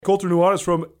Colter Nuanez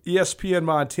from ESPN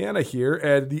Montana here,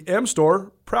 and the M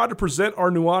Store, proud to present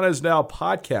our Nuanez Now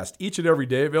podcast each and every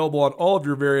day, available on all of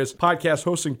your various podcast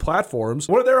hosting platforms.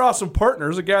 One of their awesome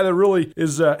partners, a guy that really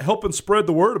is helping spread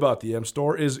the word about the M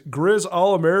Store, is Grizz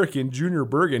All-American Junior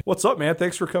Bergen. What's up, man?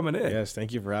 Thanks for coming in. Yes,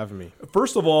 thank you for having me.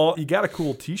 First of all, you got a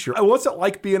cool t-shirt. What's it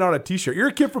like being on a t-shirt? You're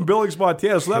a kid from Billings,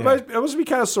 Montana, so that must be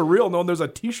kind of surreal knowing there's a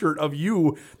t-shirt of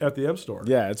you at the M Store.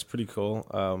 Yeah, it's pretty cool.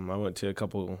 I went to a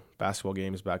couple basketball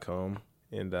games back home,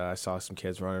 and I saw some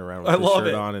kids running around with the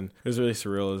shirt on, and it was really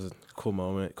surreal. It was a cool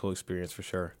moment, cool experience for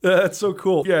sure. That's so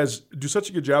cool. You guys do such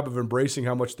a good job of embracing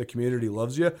how much the community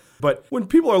loves you. But when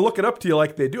people are looking up to you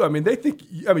like they do, they think,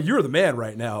 you're the man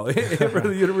right now for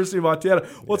the University of Montana.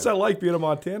 What's that like being a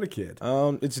Montana kid?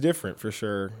 It's different for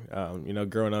sure.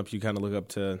 Growing up, you kind of look up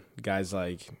to guys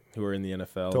like who are in the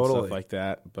NFL and stuff like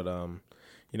that. But,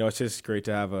 it's just great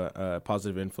to have a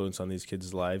positive influence on these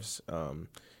kids' lives.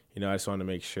 I just want to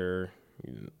make sure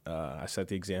I set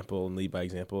the example and lead by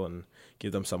example and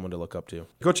give them someone to look up to.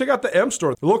 Go check out the M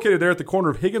Store. They're located there at the corner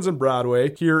of Higgins and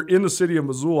Broadway here in the city of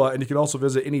Missoula, and you can also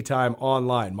visit anytime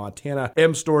online,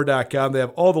 montanamstore.com. They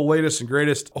have all the latest and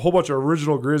greatest, a whole bunch of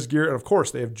original Grizz gear, and of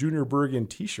course, they have Junior Bergen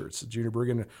t-shirts. Junior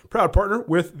Bergen, proud partner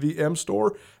with the M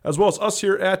Store, as well as us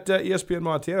here at ESPN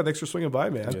Montana. Thanks for swinging by,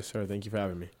 man. Yes, sir. Thank you for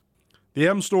having me. The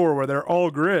M Store, where they're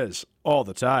all Grizz all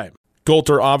the time.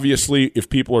 Colter, obviously, if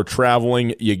people are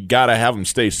traveling, you got to have them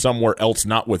stay somewhere else,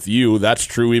 not with you. That's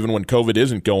true even when COVID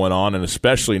isn't going on, and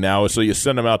especially now. So you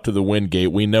send them out to the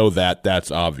Wingate. We know that.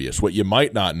 That's obvious. What you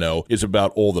might not know is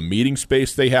about all the meeting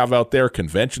space they have out there,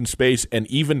 convention space, and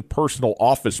even personal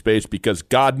office space, because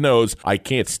God knows I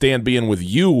can't stand being with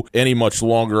you any much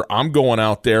longer. I'm going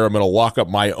out there. I'm going to lock up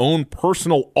my own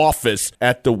personal office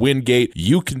at the Wingate.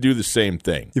 You can do the same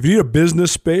thing. If you need a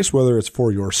business space, whether it's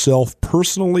for yourself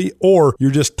personally or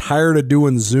you're just tired of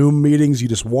doing Zoom meetings, you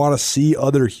just want to see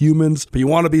other humans, but you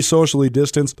want to be socially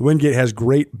distanced, the Wingate has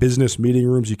great business meeting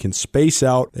rooms. You can space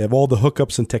out. They have all the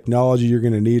hookups and technology you're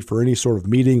going to need for any sort of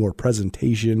meeting or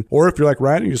presentation. Or if you're like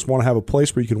Ryan, you just want to have a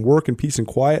place where you can work in peace and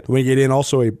quiet, the Wingate Inn,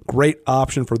 also a great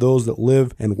option for those that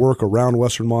live and work around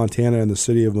Western Montana and the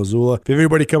city of Missoula. If you have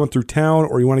anybody coming through town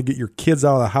or you want to get your kids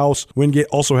out of the house, Wingate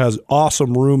also has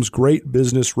awesome rooms, great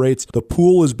business rates. The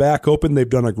pool is back open. They've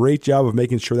done a great job of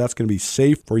making sure that's going to be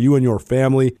safe for you and your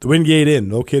family. The Wingate Inn,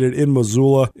 located in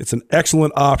Missoula. It's an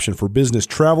excellent option for business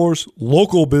travelers,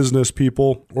 local business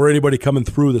people, or anybody coming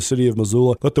through the city of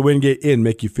Missoula. Let the Wingate Inn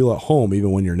make you feel at home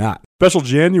even when you're not. Special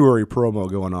January promo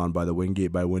going on by the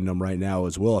Wingate by Wyndham right now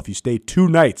as well. If you stay 2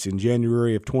 nights in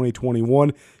January of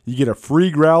 2021, you get a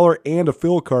free growler and a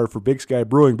fill card for Big Sky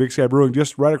Brewing. Big Sky Brewing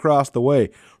just right across the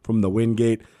way from the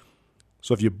Wingate.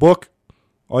 So if you book,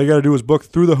 all you got to do is book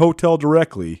through the hotel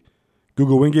directly.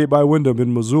 Google Wingate by Wyndham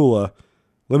in Missoula.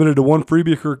 Limited to 1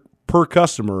 freebie per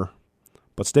customer,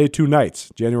 but stay 2 nights.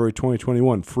 January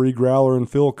 2021, free growler and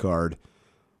fill card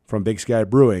from Big Sky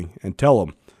Brewing. And tell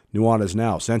them Nuanez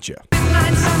Now sent you.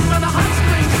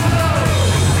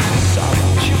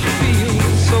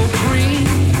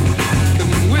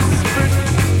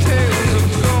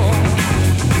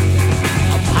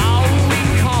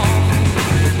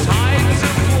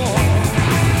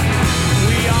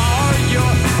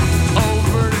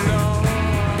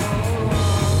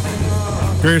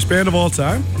 Greatest band of all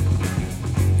time?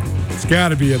 It's got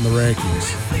to be in the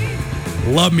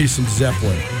rankings. Love me some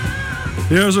Zeppelin.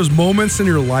 There's those moments in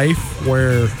your life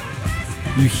where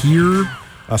you hear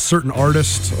a certain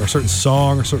artist or a certain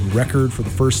song or a certain record for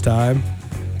the first time,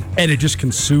 and it just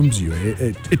consumes you.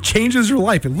 It changes your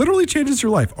life. It literally changes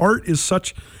your life. Art is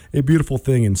such a beautiful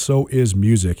thing, and so is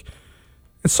music.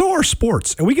 And so are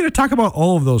sports. And we get to talk about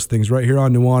all of those things right here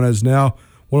on Nuanez Now.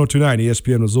 102.9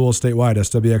 ESPN Missoula statewide,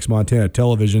 SWX Montana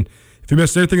television. If you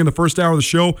missed anything in the first hour of the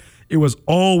show, it was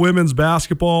all women's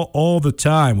basketball all the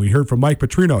time. We heard from Mike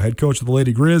Petrino, head coach of the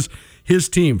Lady Grizz. His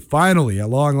team finally, at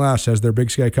long last, has their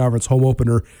Big Sky Conference home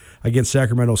opener against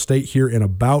Sacramento State here in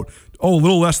about, a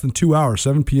little less than 2 hours,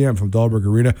 7 p.m. from Dahlberg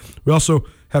Arena. We also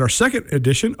had our second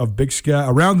edition of Big Sky,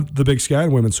 Around the Big Sky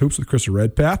and Women's Hoops with Krista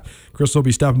Redpath. Krista will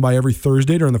be stopping by every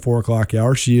Thursday during the 4 o'clock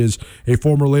hour. She is a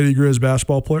former Lady Grizz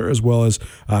basketball player as well as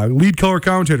lead color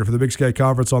commentator for the Big Sky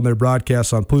Conference on their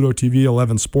broadcasts on Pluto TV,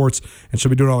 11 Sports, and she'll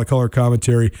be doing all the color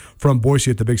commentary from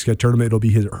Boise at the Big Sky Tournament. It'll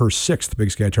be her 6th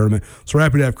Big Sky Tournament. So we're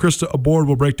happy to have Krista aboard.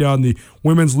 We'll break down the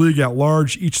Women's League at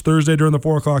large each Thursday during the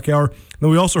 4 o'clock hour. And then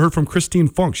we also heard from Christine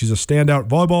Funk. She's a standout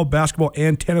volleyball, basketball,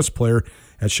 and tennis player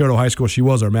at Shoto High School. She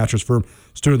was our Mattress Firm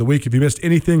Student of the Week. If you missed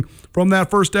anything from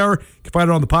that first hour, you can find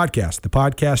it on the podcast. The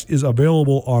podcast is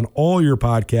available on all your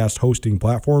podcast hosting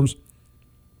platforms.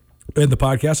 And the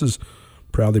podcast is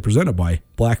proudly presented by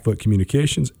Blackfoot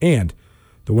Communications and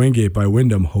the Wingate by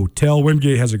Wyndham Hotel.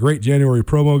 Wingate has a great January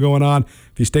promo going on.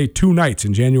 If you stay 2 nights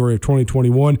in January of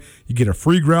 2021, you get a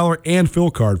free growler and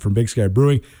fill card from Big Sky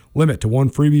Brewing. Limit to 1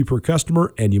 freebie per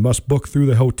customer, and you must book through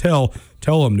the hotel.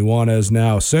 Tell them Nuanez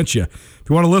Now sent you. If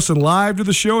you want to listen live to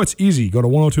the show, it's easy. Go to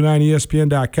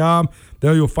 1029ESPN.com.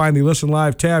 There you'll find the Listen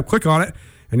Live tab. Click on it,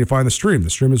 and you'll find the stream. The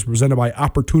stream is presented by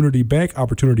Opportunity Bank.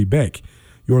 Opportunity Bank,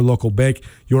 your local bank,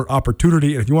 your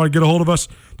opportunity. And if you want to get a hold of us,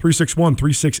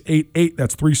 361-3688.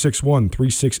 That's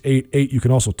 361-3688. You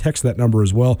can also text that number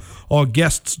as well. All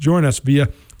guests join us via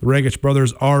the Regich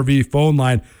Brothers RV phone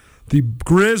line. The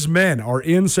Grizz men are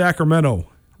in Sacramento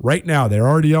right now. They're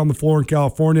already on the floor in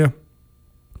California.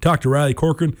 Talked to Riley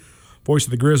Corcoran, voice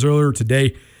of the Grizz, earlier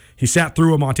today. He sat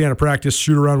through a Montana practice,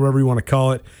 shoot around, whatever you want to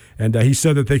call it, and he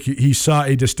said that he saw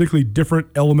a distinctly different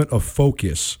element of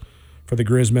focus for the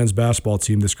Grizz men's basketball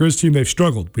team. This Grizz team, they've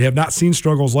struggled. We have not seen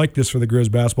struggles like this for the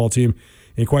Grizz basketball team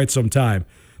in quite some time.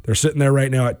 They're sitting there right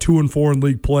now at 2-4 in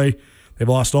league play. They've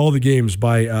lost all the games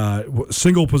by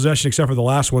single possession except for the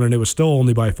last one, and it was still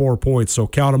only by 4 points. So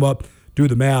count them up, do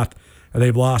the math. And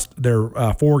they've lost their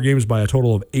 4 games by a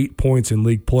total of 8 points in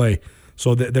league play.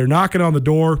 So they're knocking on the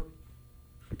door.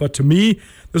 But to me,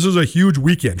 this is a huge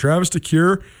weekend. Travis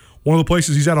DeCuire, one of the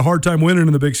places he's had a hard time winning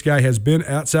in the Big Sky, has been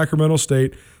at Sacramento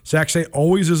State. Sac State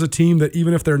always is a team that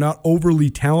even if they're not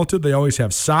overly talented, they always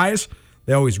have size,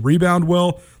 they always rebound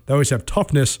well, they always have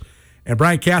toughness. And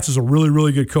Brian Katz is a really,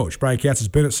 really good coach. Brian Katz has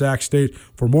been at Sac State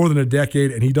for more than a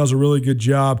decade, and he does a really good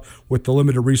job with the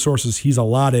limited resources he's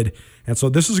allotted. And so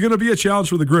this is going to be a challenge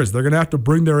for the Grizz. They're going to have to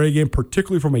bring their A game,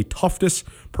 particularly from a toughness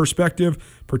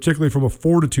perspective, particularly from a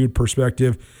fortitude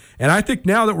perspective. And I think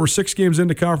now that we're 6 games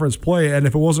into conference play, and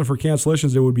if it wasn't for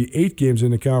cancellations, it would be 8 games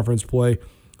into conference play,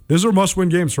 these are must-win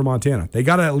games for Montana. They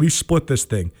got to at least split this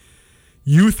thing.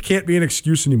 Youth can't be an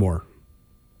excuse anymore.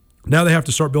 Now they have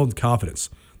to start building confidence.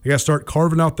 They got to start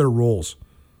carving out their roles.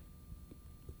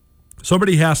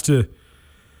 Somebody has to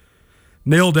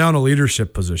nail down a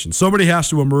leadership position. Somebody has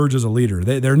to emerge as a leader.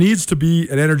 There needs to be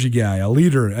an energy guy, a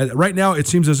leader. Right now, it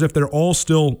seems as if they're all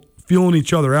still feeling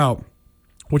each other out,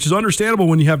 which is understandable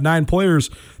when you have 9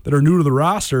 players that are new to the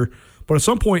roster. But at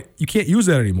some point, you can't use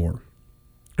that anymore.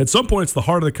 At some point, it's the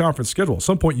heart of the conference schedule. At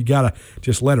some point, you got to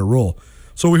just let it roll.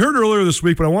 So we heard earlier this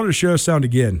week, but I wanted to share a sound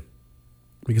again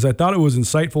because I thought it was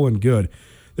insightful and good.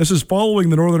 This is following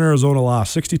the Northern Arizona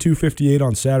loss, 62-58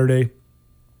 on Saturday.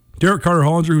 Derek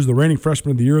Carter-Hollinger, who's the reigning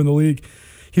freshman of the year in the league,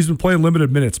 he's been playing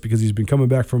limited minutes because he's been coming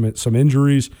back from some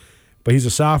injuries, but he's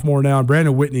a sophomore now. And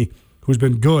Brandon Whitney, who's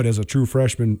been good as a true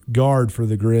freshman guard for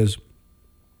the Grizz,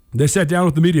 they sat down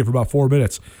with the media for about 4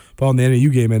 minutes following the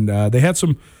NAU game, and they had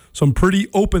some pretty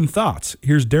open thoughts.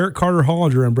 Here's Derek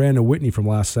Carter-Hollinger and Brandon Whitney from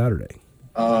last Saturday.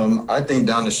 I think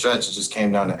down the stretch, it just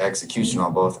came down to execution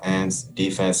on both ends,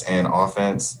 defense and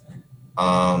offense.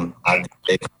 I think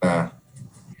they kind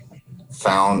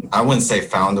of I wouldn't say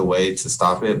found a way to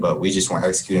stop it, but we just weren't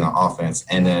executing on offense.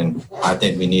 And then I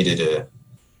think we needed a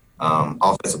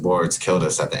offensive boards killed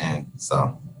us at the end.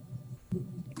 So.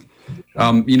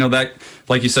 That,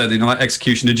 like you said, that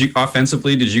execution, did you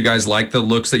guys like the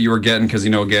looks that you were getting? Because,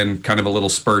 again, kind of a little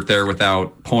spurt there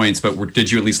without points, but did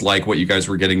you at least like what you guys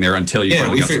were getting there until you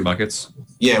finally got some buckets?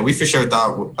 Yeah, we for sure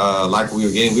thought like we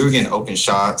were getting open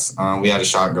shots. We had a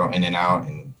shot go in and out,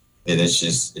 and it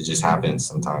just happens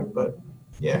sometimes, but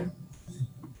yeah.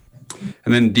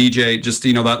 And then DJ, just,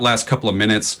 that last couple of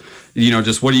minutes,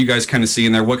 just what are you guys kind of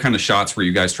seeing there? What kind of shots were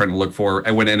you guys trying to look for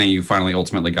when NAU finally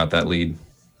ultimately got that lead?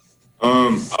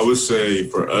 I would say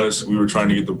for us, we were trying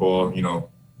to get the ball,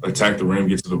 attack the rim,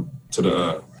 get to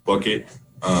the bucket.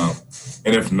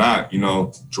 And if not,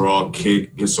 draw,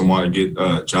 kick, get someone, get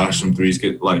Josh some threes,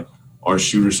 get like our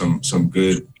shooter some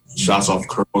good shots off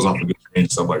curls, off a good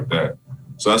range, stuff like that.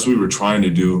 So that's what we were trying to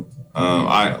do.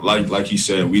 I like he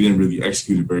said, we didn't really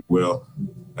execute it very well.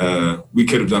 We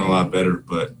could have done a lot better,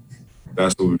 but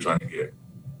that's what we were trying to get.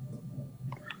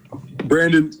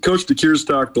 Brandon, Coach DeCuire's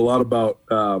talked a lot about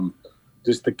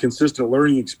just the consistent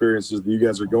learning experiences that you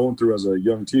guys are going through as a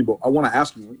young team. But I want to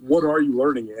ask you, what are you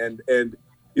learning? And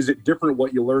is it different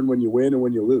what you learn when you win and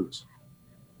when you lose?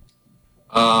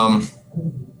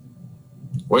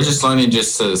 We're just learning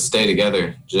just to stay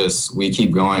together. We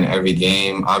keep going every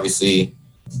game. Obviously,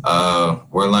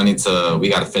 we're learning we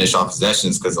got to finish off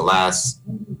possessions because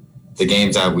the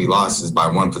games that we lost is by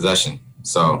 1 possession.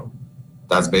 So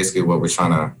that's basically what we're trying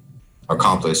to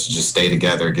accomplish, just stay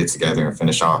together, get together, and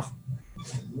finish off.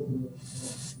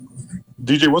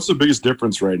 DJ, what's the biggest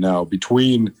difference right now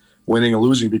between winning and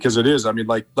losing? Because it is,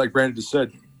 like Brandon just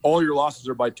said, all your losses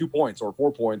are by 2 points or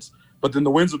 4 points. but then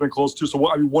the wins have been close too. So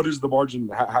what is the margin?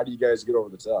 How do you guys get over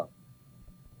the top?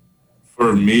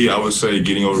 For me, I would say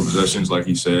getting over possessions, like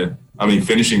you said.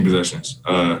 Finishing possessions.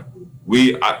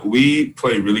 We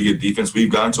play really good defense.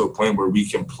 We've gotten to a point where we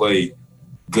can play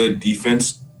good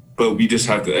defense, but we just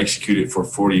have to execute it for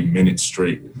 40 minutes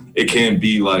straight. It can't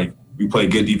be like we play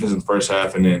good defense in the first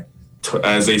half, and then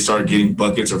as they start getting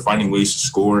buckets or finding ways to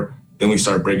score, then we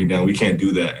start breaking down. We can't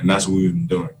do that, and that's what we've been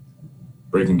doing,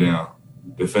 breaking down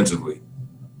defensively.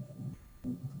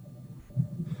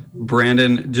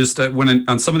 Brandon, just when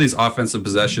on some of these offensive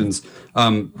possessions,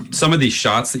 some of these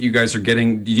shots that you guys are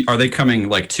getting, are they coming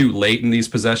like too late in these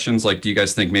possessions? Like, do you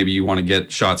guys think maybe you want to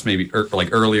get shots maybe like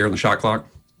earlier in the shot clock?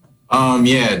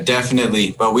 Yeah,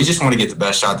 definitely. But we just want to get the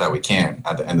best shot that we can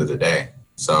at the end of the day.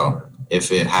 So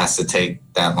if it has to take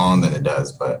that long, then it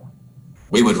does. But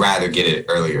we would rather get it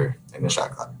earlier in the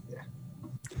shot clock.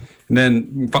 And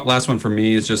then last one for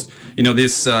me is just,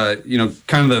 this,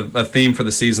 kind of a theme for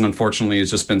the season, unfortunately, has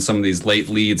just been some of these late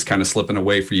leads kind of slipping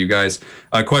away for you guys.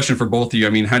 A question for both of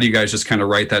you. How do you guys just kind of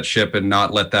right that ship and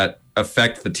not let that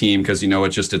affect the team? Because,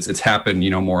 it's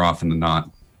happened, more often than not.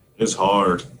 It's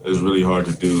hard. It's really hard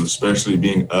to do, especially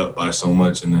being up by so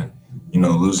much and then,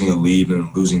 losing a lead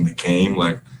and losing the game.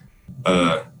 Like,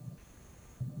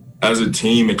 as a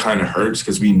team, it kind of hurts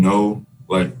because we know,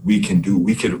 like, we could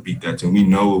have beat that team. We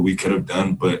know what we could have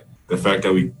done, but the fact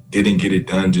that we didn't get it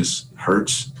done just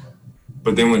hurts.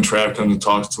 But then when Trav comes and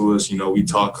talks to us, we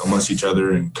talk amongst each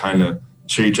other and kind of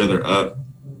cheer each other up.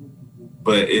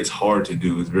 But it's hard to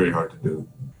do. It's very hard to do.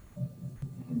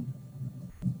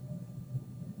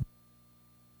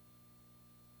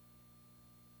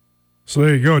 So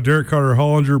there you go. Derek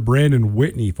Carter-Hollinger, Brandon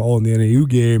Whitney following the NAU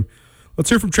game. Let's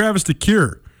hear from Travis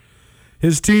DeCuire.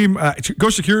 His team,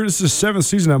 Coach DeCuire, this is his 7th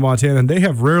season at Montana, and they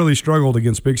have rarely struggled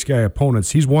against Big Sky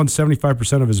opponents. He's won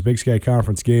 75% of his Big Sky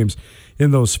Conference games in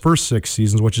those first 6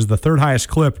 seasons, which is the 3rd highest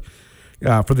clip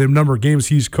for the number of games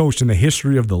he's coached in the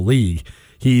history of the league.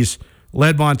 He's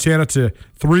led Montana to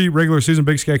 3 regular season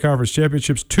Big Sky Conference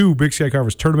championships, 2 Big Sky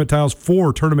Conference tournament titles,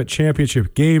 4 tournament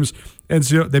championship games, and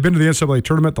so they've been to the NCAA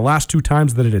tournament the last 2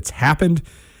 times that it's happened.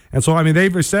 And so,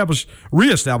 they've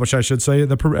reestablished, I should say,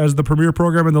 as the premier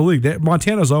program in the league.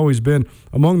 Montana's always been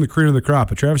among the cream of the crop,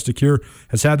 but Travis DeCuire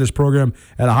has had this program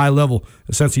at a high level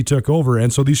since he took over.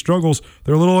 And so these struggles,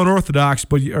 they're a little unorthodox,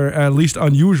 but or at least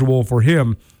unusual for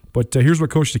him. But here's what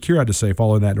Coach DeCuire had to say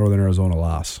following that Northern Arizona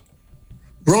loss.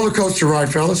 Roller coaster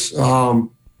ride, fellas. For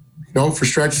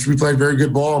stretches, we played very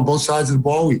good ball on both sides of the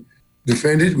ball. We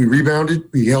defended, we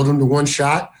rebounded, we held them to one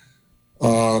shot.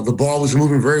 The ball was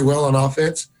moving very well on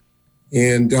offense.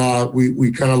 And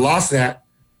we kind of lost that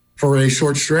for a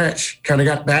short stretch, kind of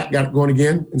got it going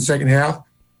again in the second half,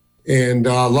 and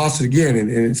lost it again. And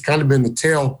it's kind of been the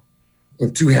tale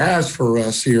of 2 halves for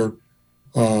us here,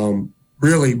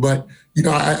 really. But,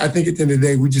 I think at the end of the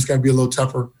day, we just got to be a little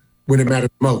tougher when it matters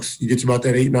most. You get to about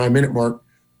that 8-9 minute mark,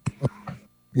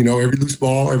 every loose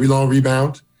ball, every long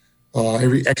rebound,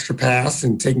 every extra pass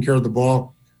and taking care of the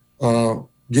ball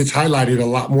gets highlighted a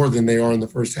lot more than they are in the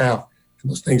first half. And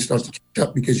those things start to catch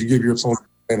up because you give your opponent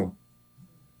momentum.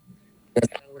 That's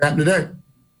what happened today.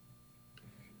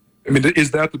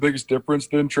 Is that the biggest difference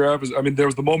then, Trav? There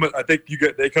was the moment, I think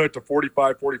they cut it to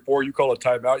 45-44. You call a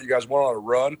timeout. You guys went on a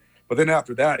run. But then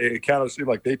after that, it kind of seemed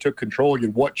like they took control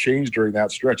again. What changed during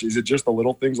that stretch? Is it just the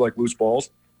little things like loose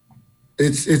balls?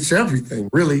 It's everything,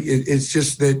 really. It's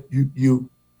just that you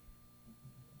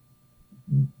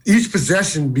each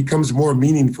possession becomes more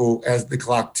meaningful as the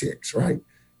clock ticks, right?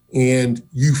 And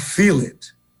you feel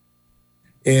it.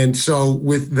 And so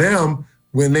with them,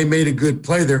 when they made a good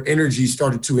play, their energy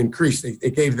started to increase.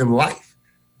 It gave them life.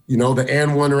 The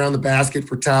and one around the basket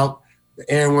for Tout, the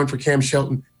and one for Cam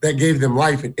Shelton, that gave them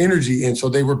life and energy. And so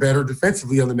they were better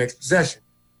defensively on the next possession.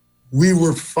 What we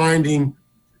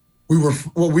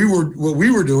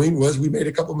were doing was we made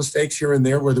a couple mistakes here and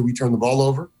there, whether we turned the ball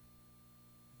over,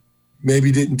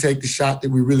 maybe didn't take the shot that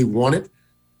we really wanted,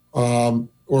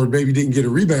 or maybe didn't get a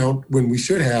rebound when we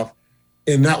should have.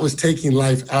 And that was taking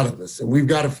life out of us. And we've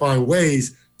got to find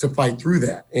ways to fight through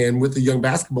that. And with the young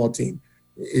basketball team,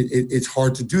 it's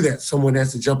hard to do that. Someone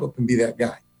has to jump up and be that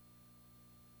guy.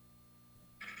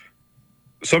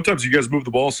 Sometimes you guys move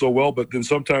the ball so well, but then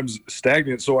sometimes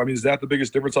stagnant. So, is that the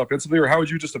biggest difference offensively? Or how would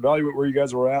you just evaluate where you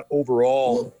guys were at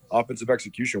overall offensive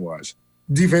execution-wise?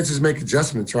 Defenses make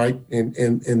adjustments, right? And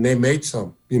they made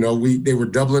some. They were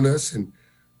doubling us, and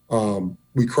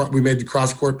we made the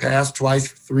cross-court pass twice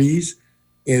for threes.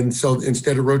 And so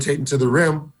instead of rotating to the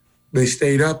rim, they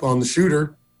stayed up on the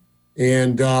shooter,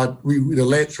 and the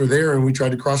layups were there, and we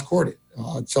tried to cross-court it.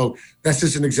 So that's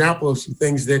just an example of some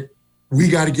things that we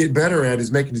got to get better at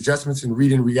is making adjustments and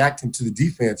reading and reacting to the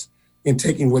defense and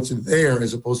taking what's there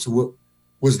as opposed to what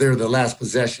was there the last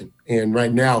possession. And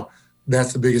right now,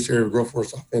 that's the biggest area of growth for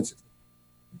us offensively.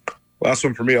 Last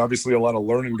one for me, obviously a lot of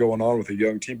learning going on with a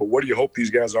young team, but what do you hope these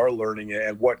guys are learning,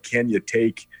 and what can you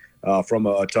take from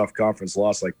a tough conference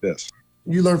loss like this?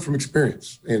 You learn from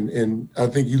experience, and I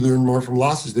think you learn more from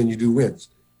losses than you do wins,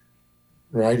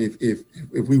 right?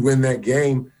 If we win that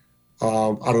game,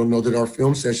 I don't know that our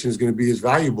film session is going to be as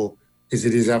valuable as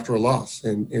it is after a loss.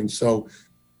 And so,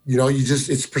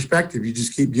 it's perspective. You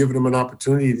just keep giving them an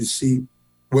opportunity to see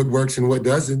what works and what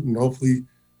doesn't, and hopefully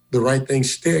the right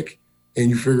things stick, and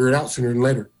you figure it out sooner than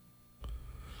later.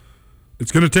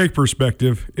 It's going to take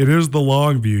perspective. It is the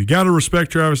long view. You got to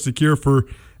respect Travis DeCuire for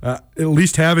at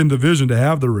least having the vision to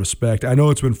have the respect. I know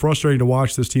it's been frustrating to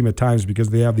watch this team at times because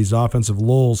they have these offensive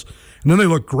lulls, and then they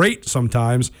look great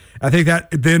sometimes. I think that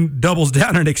then doubles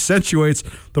down and accentuates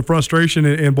the frustration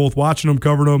in both watching them,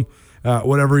 covering them,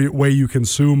 whatever way you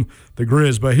consume the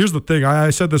Grizz. But here's the thing.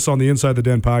 I said this on the Inside the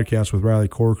Den podcast with Riley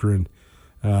Corcoran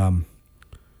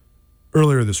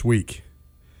earlier this week.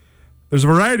 There's a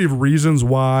variety of reasons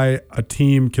why a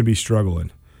team can be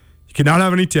struggling. You cannot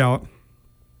have any talent.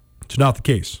 It's not the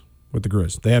case with the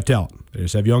Grizz. They have talent. They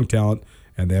just have young talent,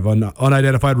 and they have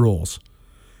unidentified roles.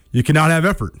 You cannot have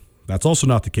effort. That's also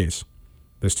not the case.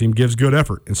 This team gives good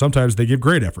effort, and sometimes they give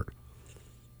great effort.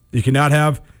 You cannot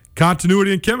have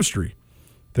continuity and chemistry.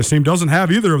 This team doesn't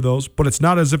have either of those, but it's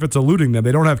not as if it's eluding them.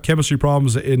 They don't have chemistry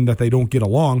problems in that they don't get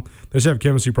along. They just have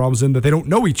chemistry problems in that they don't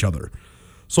know each other.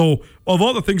 So of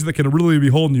all the things that can really be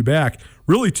holding you back,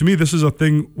 really to me this is a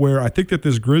thing where I think that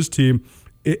this Grizz team,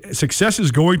 success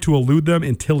is going to elude them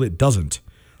until it doesn't.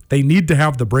 They need to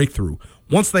have the breakthrough.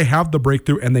 Once they have the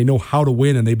breakthrough and they know how to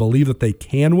win and they believe that they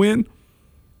can win,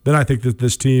 then I think that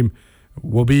this team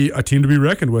will be a team to be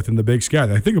reckoned with in the Big Sky.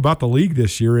 The thing about the league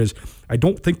this year is I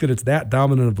don't think that it's that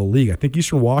dominant of a league. I think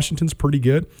Eastern Washington's pretty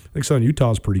good. I think Southern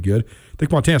Utah's pretty good. I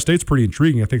think Montana State's pretty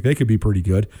intriguing. I think they could be pretty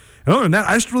good. And other than that,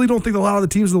 I just really don't think a lot of the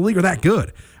teams in the league are that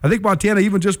good. I think Montana,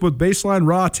 even just with baseline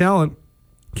raw talent,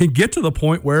 can get to the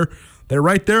point where they're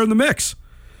right there in the mix.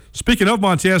 Speaking of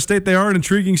Montana State, they are an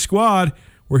intriguing squad.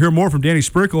 We'll hear more from Danny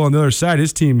Sprinkle on the other side.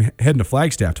 His team heading to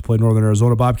Flagstaff to play Northern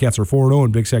Arizona. Bobcats are 4-0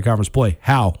 in Big Sky Conference play.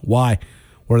 How? Why?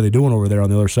 What are they doing over there on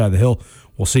the other side of the hill?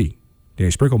 We'll see.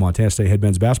 Danny Sprinkle, Montana State head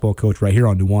men's basketball coach, right here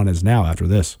on Nuanez Now after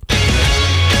this.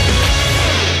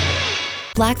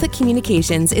 Blackfoot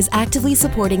Communications is actively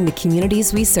supporting the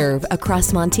communities we serve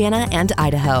across Montana and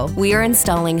Idaho. We are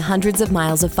installing hundreds of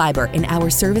miles of fiber in our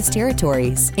service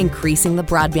territories, increasing the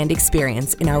broadband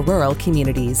experience in our rural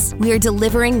communities. We are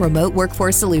delivering remote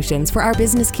workforce solutions for our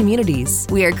business communities.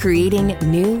 We are creating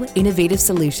new, innovative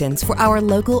solutions for our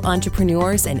local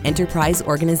entrepreneurs and enterprise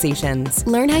organizations.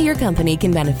 Learn how your company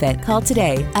can benefit. Call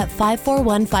today at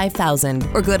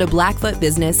 541-5000 or go to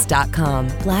blackfootbusiness.com.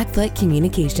 Blackfoot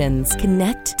Communications. Connect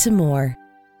to more.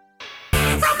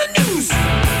 From the news,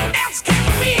 that's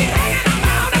kept me hanging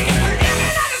around again.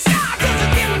 Living on the sky, cause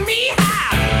it's giving me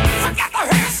high. Forget the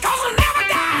hearse, cause I'll never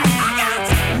die. I got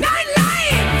 9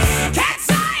 lions, cat's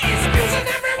eyes, abusing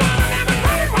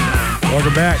everyone.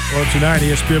 Welcome back. 102.9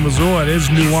 ESPN Missoula. It is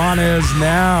Nuanez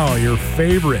Now, your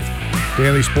favorite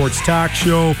daily sports talk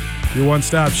show. Your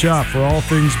one-stop shop for all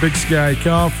things Big Sky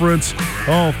Conference,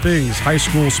 all things high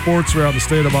school sports around the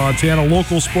state of Montana,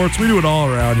 local sports. We do it all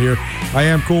around here. I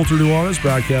am Colter Nuanez,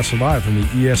 broadcasting live from the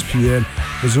ESPN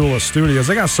Missoula studios.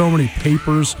 I got so many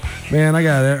papers, man. I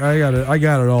got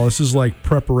it all. This is like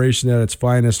preparation at its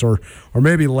finest, or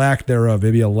maybe lack thereof,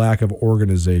 maybe a lack of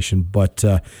organization. But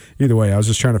either way, I was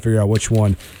just trying to figure out which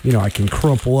one I can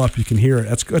crumple up. You can hear it.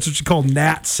 That's what you call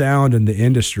Nat sound in the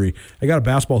industry. I got a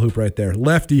basketball hoop right there.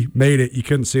 Lefty made it. You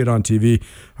couldn't see it on TV.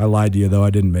 I lied to you though. I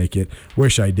didn't make it.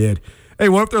 Wish I did. Hey,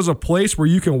 what if there's a place where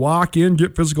you can walk in,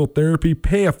 get physical therapy,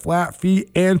 pay a flat fee,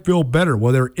 and feel better?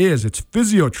 Well, there is. It's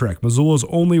Physiotrek, Missoula's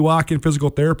only walk-in physical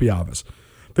therapy office.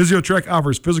 Physiotrek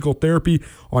offers physical therapy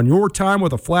on your time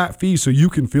with a flat fee so you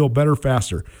can feel better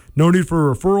faster. No need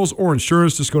for referrals or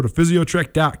insurance. Just go to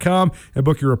physiotrek.com and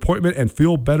book your appointment and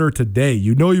feel better today.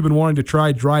 You know you've been wanting to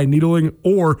try dry needling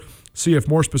or see if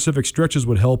more specific stretches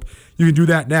would help. You can do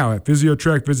that now at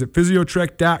Physiotrek. Visit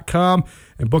physiotrek.com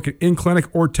and book an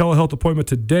in-clinic or telehealth appointment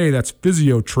today. That's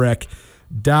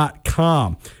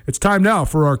physiotrek.com. It's time now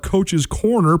for our Coach's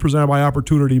Corner, presented by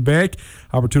Opportunity Bank.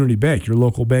 Opportunity Bank, your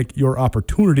local bank, your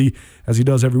opportunity, as he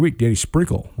does every week. Danny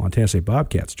Sprinkle, Montana State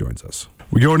Bobcats, joins us.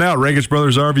 We go now, Rankage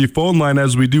Brothers RV phone line,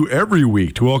 as we do every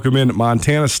week, to welcome in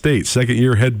Montana State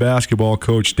second-year head basketball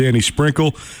coach Danny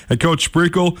Sprinkle. And Coach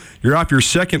Sprinkle, you're off your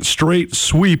second straight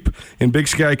sweep in Big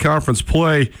Sky Conference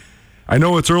play. I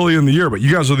know it's early in the year, but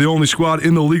you guys are the only squad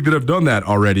in the league that have done that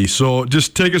already. So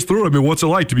just take us through it. I mean, what's it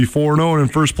like to be 4-0 and in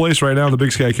first place right now in the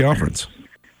Big Sky Conference?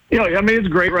 It's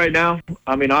great right now.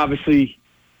 I mean, obviously,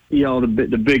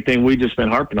 the big thing we just been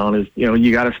harping on is,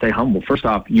 you got to stay humble. First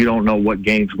off, you don't know what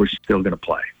games we're still going to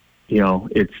play.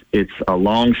 It's a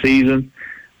long season.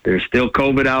 There's still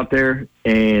COVID out there,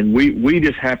 and we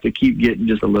just have to keep getting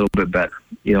just a little bit better.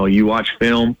 You watch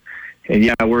film,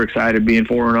 and we're excited being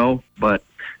 4-0, but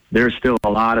there's still a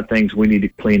lot of things we need to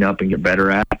clean up and get better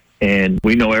at. And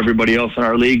we know everybody else in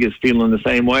our league is feeling the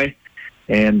same way.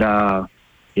 And,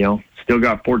 still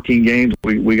got 14 games.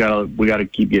 We gotta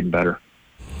keep getting better.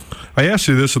 I asked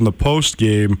you this in the post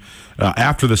game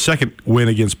after the second win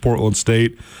against Portland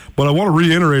State, but I want to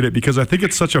reiterate it because I think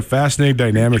it's such a fascinating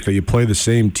dynamic that you play the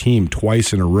same team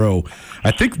twice in a row.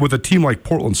 I think with a team like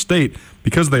Portland State,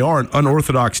 because they are an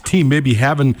unorthodox team, maybe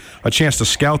having a chance to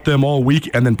scout them all week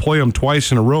and then play them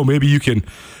twice in a row, maybe you can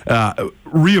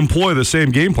re-employ the same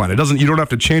game plan. You don't have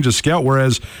to change a scout,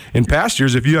 whereas in past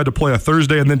years, if you had to play a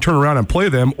Thursday and then turn around and play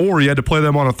them, or you had to play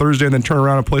them on a Thursday and then turn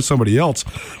around and play somebody else,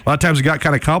 a lot of times it got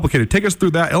kind of complicated. Take us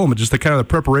through that element, just the kind of the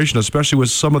preparation, especially with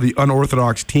some of the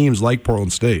unorthodox teams like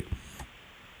Portland State.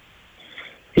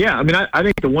 Yeah, I mean, I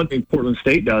think the one thing Portland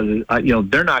State does is,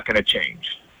 they're not going to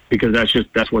change because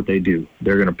that's what they do.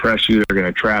 They're going to press you, they're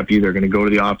going to trap you, they're going to go to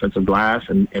the offensive glass,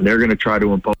 and they're going to try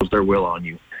to impose their will on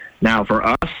you. Now, for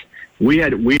us, we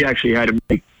actually had to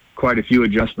make quite a few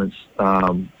adjustments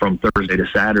from Thursday to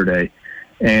Saturday,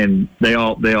 and they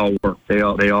all worked. They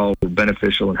all were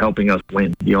beneficial in helping us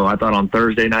win. I thought on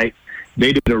Thursday night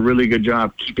they did a really good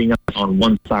job keeping us on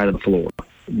one side of the floor.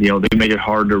 They made it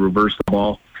hard to reverse the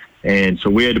ball, and so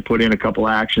we had to put in a couple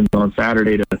actions on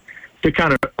Saturday to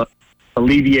kind of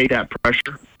alleviate that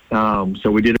pressure. So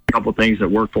we did a couple things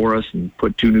that worked for us and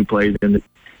put 2 new plays in,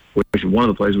 which is one of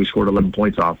the plays we scored 11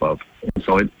 points off of. And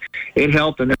so it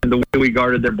helped. And then the way we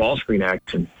guarded their ball screen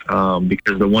action,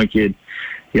 because the one kid,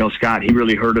 Scott, he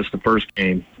really hurt us the first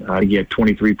game. He had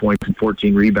 23 points and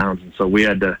 14 rebounds. And so we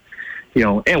had to,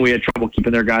 and we had trouble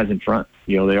keeping their guys in front.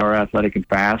 They are athletic and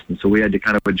fast. And so we had to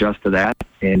kind of adjust to that.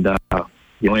 And,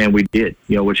 and we did,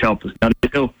 which helped us. Now,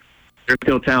 they're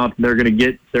still talented. They're going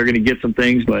to get some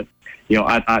things, but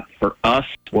I for us,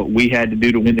 what we had to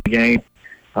do to win the game,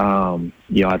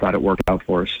 I thought it worked out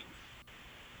for us.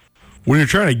 When you're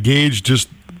trying to gauge just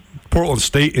Portland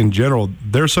State in general,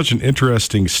 they're such an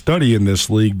interesting study in this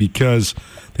league because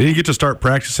they didn't get to start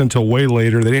practice until way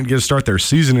later. They didn't get to start their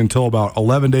season until about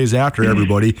 11 days after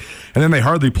everybody, and then they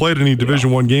hardly played any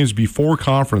Division I games before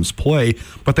conference play,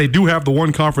 but they do have the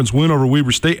one conference win over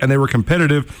Weber State, and they were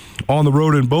competitive on the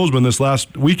road in Bozeman this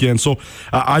last weekend. So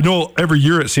I know every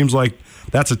year it seems like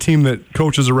that's a team that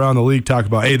coaches around the league talk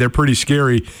about, hey, they're pretty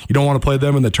scary. You don't want to play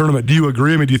them in the tournament. Do you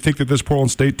agree? I mean, do you think that this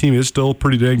Portland State team is still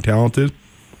pretty dang talented?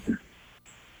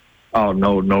 Oh,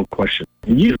 no question.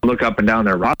 You look up and down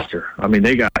their roster. I mean,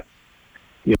 they got,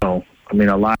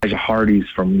 Elijah Hardy's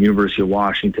from University of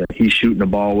Washington. He's shooting the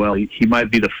ball well. He might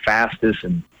be the fastest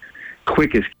and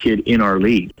quickest kid in our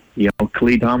league.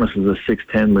 Khalid Thomas is a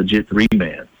 6'10", legit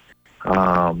 3-man,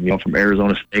 from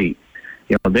Arizona State.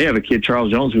 They have a kid, Charles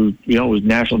Jones, who, was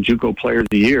National JUCO Player of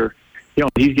the Year.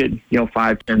 He's getting,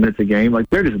 5-10 minutes a game. Like,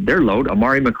 they're load.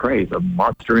 Amari McCray is a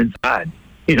monster inside.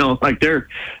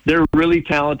 They're really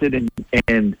talented,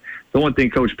 and the one thing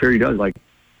Coach Perry does,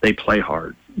 they play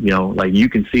hard. You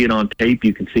can see it on tape,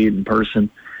 you can see it in person.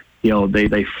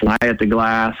 They fly at the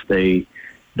glass.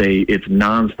 It's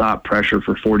nonstop pressure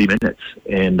for 40 minutes,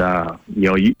 and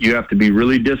you have to be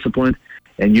really disciplined,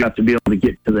 and you have to be able to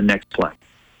get to the next play.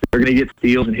 They're going to get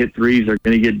steals and hit threes. They're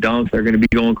going to get dunks. They're going to be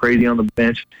going crazy on the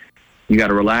bench. You got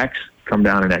to relax, come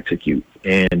down, and execute.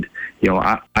 And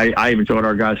I even told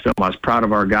our guys film, I was proud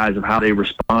of our guys of how they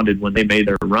responded when they made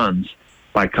their runs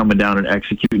by coming down and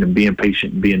executing and being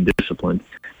patient and being disciplined,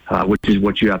 which is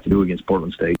what you have to do against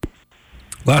Portland State.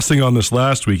 Last thing on this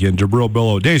last weekend, Jabril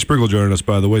Bello. Danny Sprinkle joining us,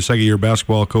 by the way, second-year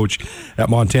basketball coach at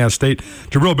Montana State.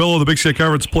 Jabril Bello, the Big Sky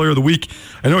Conference Player of the Week.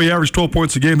 I know he averaged 12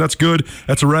 points a game. That's good.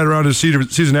 That's right around his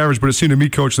season average, but it seemed to me,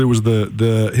 Coach, that was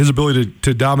his ability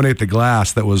to dominate the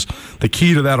glass that was the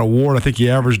key to that award. I think he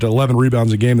averaged 11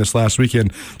 rebounds a game this last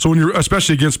weekend. So when you're,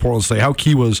 especially against Portland State, how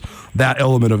key was that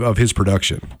element of his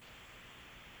production?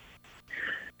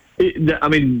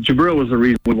 Jabril was the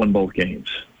reason we won both games.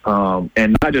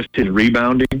 And not just his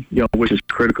rebounding, which is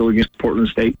critical against Portland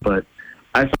State, but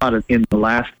I thought in the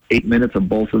last 8 minutes of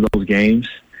both of those games,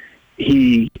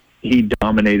 he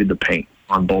dominated the paint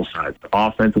on both sides,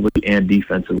 offensively and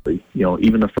defensively.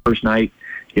 Even the first night,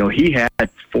 he had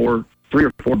 3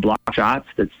 or 4 block shots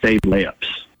that saved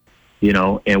layups,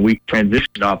 and we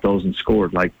transitioned off those and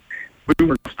scored. Like, we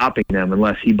weren't stopping them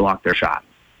unless he blocked their shot.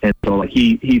 And so, like,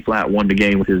 he flat won the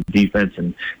game with his defense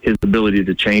and his ability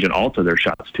to change and alter their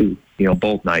shots too,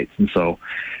 both nights. And so,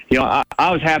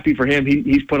 I was happy for him.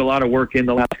 He's put a lot of work in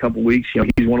the last couple of weeks.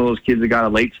 He's one of those kids that got a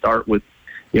late start with,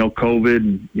 COVID,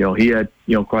 and he had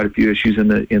quite a few issues in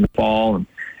the fall,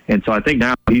 and so I think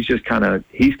now he's kind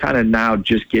of now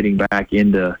just getting back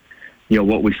into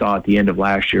what we saw at the end of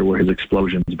last year, where his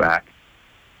explosion's back.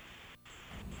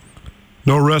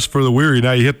 No rest for the weary.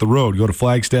 Now you hit the road. Go to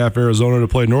Flagstaff, Arizona to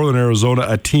play Northern Arizona,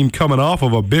 a team coming off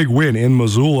of a big win in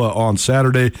Missoula on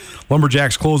Saturday.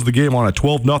 Lumberjacks closed the game on a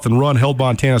 12-0 run, held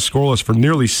Montana scoreless for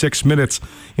nearly 6 minutes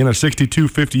in a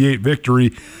 62-58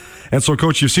 victory. And so,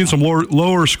 Coach, you've seen some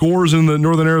lower scores in the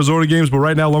Northern Arizona games, but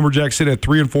right now Lumberjacks sit at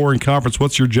 3-4 in conference.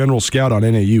 What's your general scout on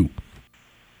NAU?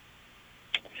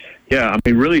 Yeah, I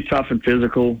mean, really tough and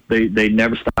physical. They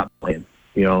never stopped playing.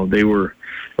 They were,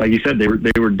 like you said, they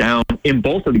were down in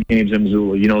both of the games in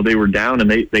Missoula. They were down and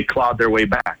they clawed their way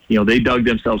back. They dug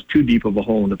themselves too deep of a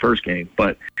hole in the first game,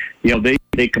 but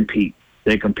they compete.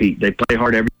 They compete. They play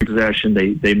hard every possession.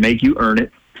 They make you earn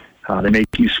it. They make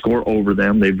you score over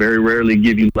them. They very rarely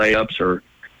give you layups or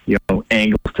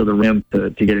angles to the rim to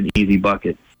get an easy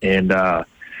bucket. And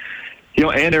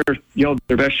and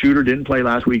their best shooter didn't play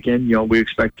last weekend. We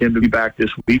expect him to be back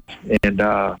this week. And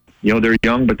they're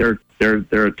young, but they're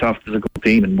a tough physical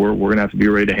team, and we're gonna have to be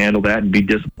ready to handle that and be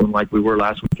disciplined like we were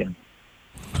last weekend.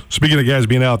 Speaking of guys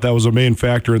being out, that was a main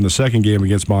factor in the second game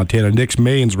against Montana. Nick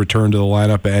Maines returned to the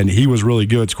lineup, and he was really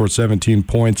good, scored 17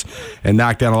 points and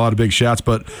knocked down a lot of big shots.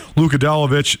 But Luka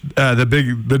Dalovic,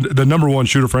 the number one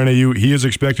shooter for NAU, he is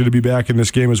expected to be back in this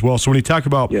game as well. So when you talk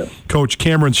about Coach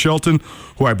Cameron Shelton,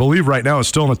 who I believe right now is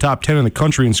still in the top 10 in the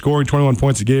country and scoring 21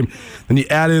 points a game, then you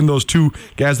add in those two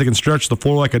guys that can stretch the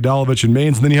floor like Dalovic and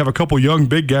Maines, and then you have a couple young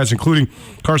big guys, including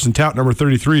Carson Tout, number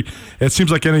 33. It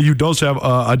seems like NAU does have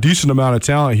a decent amount of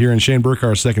talent here in Shane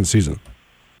Burkhart's second season.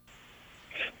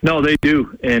 No, they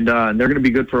do, and they're going to be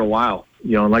good for a while.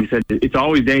 And like I said, it's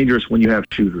always dangerous when you have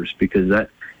shooters because that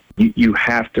you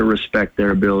have to respect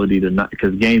their ability to not,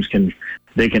 because games can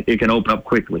open up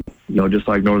quickly. Just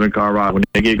like Northern Colorado, when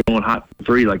they get going hot for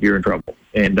three, like you're in trouble.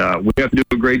 And we have to do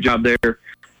a great job there.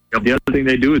 The other thing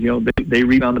they do is they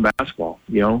rebound the basketball.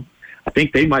 I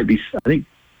think they might be. I think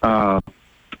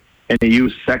NAU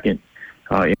is second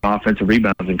in offensive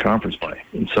rebounds in conference play.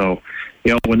 And so,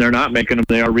 when they're not making them,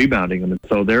 they are rebounding them. And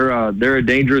so they're a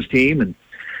dangerous team. And,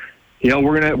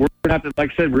 we're gonna have to,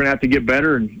 like I said, we're gonna have to get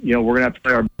better. And, we're gonna have to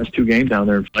play our best two games down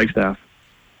there in Flagstaff.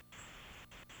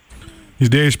 He's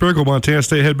Dave Sprinkle, Montana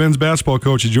State head men's basketball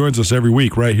coach. He joins us every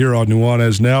week right here on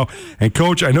Nuanez Now. And,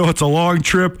 Coach, I know it's a long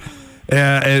trip,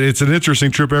 and it's an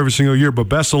interesting trip every single year, but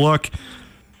best of luck.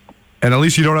 And at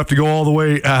least you don't have to go all the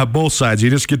way both sides.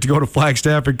 You just get to go to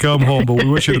Flagstaff and come home. But we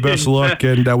wish you the best of luck,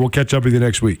 and we'll catch up with you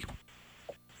next week.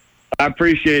 I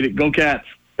appreciate it. Go Cats.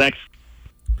 Thanks.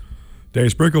 Dave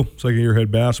Sprinkle, second-year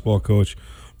head basketball coach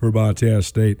for Montana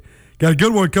State. Got a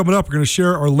good one coming up. We're going to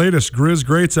share our latest Grizz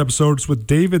Greats episodes with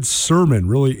David Sermon,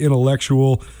 really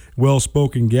intellectual,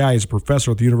 well-spoken guy. He's a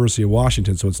professor at the University of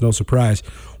Washington, so it's no surprise.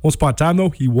 Once upon a time,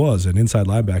 though, he was an inside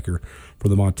linebacker for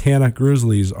the Montana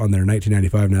Grizzlies on their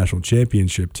 1995 national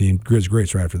championship team. Grizz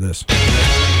Greats right after this.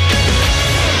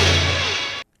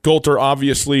 Coulter,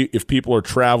 obviously, if people are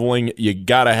traveling, you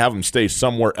got to have them stay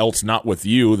somewhere else, not with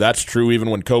you. That's true even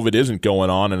when COVID isn't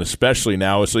going on, and especially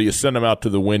now. So you send them out to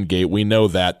the Wingate. We know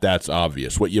that. That's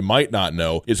obvious. What you might not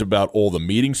know is about all the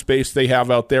meeting space they have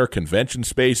out there, convention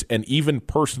space, and even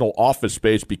personal office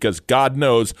space, because God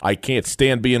knows I can't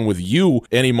stand being with you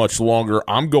any much longer.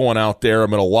 I'm going out there. I'm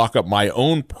going to lock up my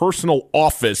own personal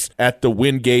office at the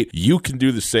Wingate. You can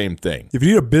do the same thing. If you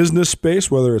need a business space,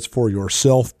 whether it's for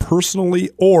yourself personally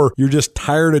or you're just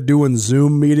tired of doing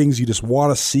Zoom meetings, you just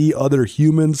want to see other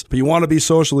humans, but you want to be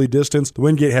socially distanced, the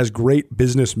Wingate has great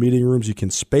business meeting rooms. You can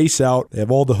space out. They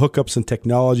have all the hookups and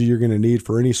technology you're going to need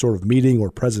for any sort of meeting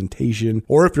or presentation.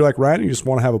 Or if you're like Ryan, you just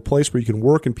want to have a place where you can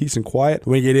work in peace and quiet, the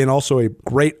Wingate Inn, also a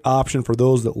great option for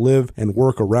those that live and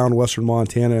work around Western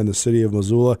Montana and the city of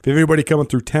Missoula. If you have anybody coming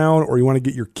through town or you want to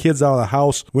get your kids out of the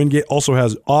house, Wingate also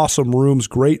has awesome rooms,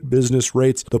 great business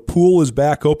rates. The pool is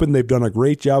back open. They've done a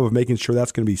great job of making sure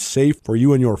that's going to be safe for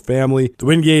you and your family. The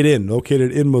Wingate Inn,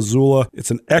 located in Missoula,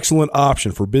 it's an excellent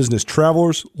option for business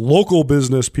travelers, local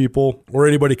business people, or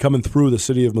anybody coming through the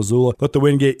city of Missoula. Let the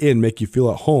Wingate Inn make you feel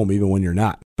at home even when you're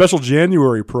not. Special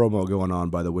January promo going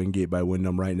on by the Wingate by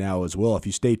Wyndham right now as well. If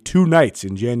you stay 2 nights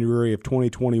in January of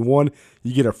 2021,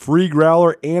 you get a free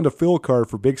growler and a fill card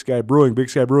for Big Sky Brewing.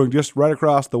 Big Sky Brewing just right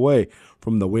across the way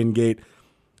from the Wingate.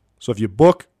 So if you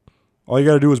book, all you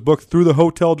got to do is book through the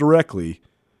hotel directly.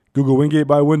 Google Wingate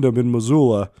by Wyndham in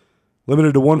Missoula.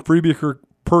 Limited to one freebie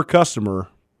per customer,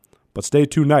 but stay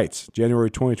 2 nights. January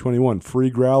 2021, free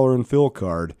growler and fill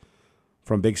card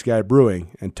from Big Sky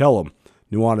Brewing. And tell them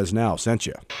Nuanez Now sent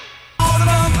you. All the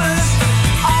bumpers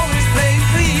always play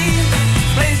clean.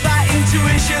 Plays by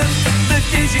intuition, the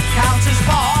digit counters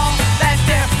fall. That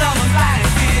deaf, dumb, and blind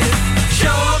kid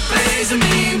sure plays a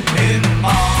mean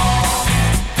pinball.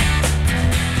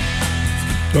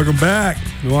 Welcome back.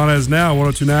 Nuanez Now,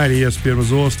 102.9 ESPN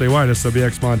Missoula, statewide,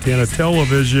 SWX Montana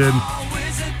Television.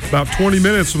 About 20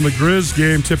 minutes from the Grizz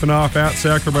game tipping off at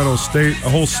Sacramento State. A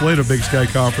whole slate of Big Sky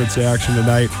Conference action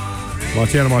tonight.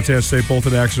 Montana State both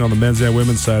in action on the men's and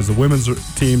women's sides. The women's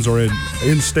teams are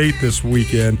in state this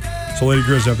weekend. So Lady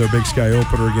Grizz have their Big Sky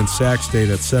opener against Sac State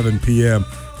at 7 p.m.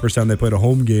 First time they played a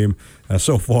home game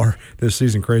so far this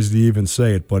season. Crazy to even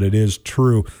say it, but it is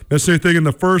true. Missed anything in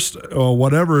the first,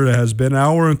 whatever it has been,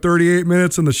 hour and 38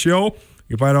 minutes in the show,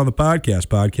 you can find it on the podcast.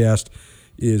 Podcast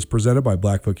is presented by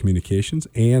Blackfoot Communications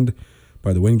and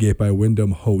by the Wingate by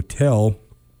Wyndham Hotel.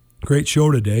 Great show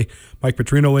today. Mike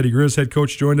Petrino, Lady Grizz head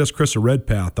coach, joined us. Krista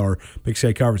Redpath, our Big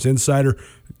Sky Conference insider,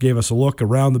 gave us a look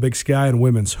around the Big Sky and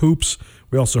women's hoops.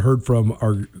 We also heard from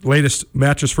our latest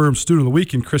Mattress Firm Student of the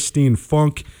Week, Christine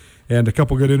Funk, and a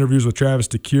couple good interviews with Travis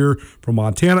DeCure from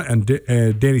Montana and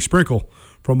Danny Sprinkle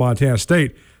from Montana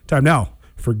State. Time now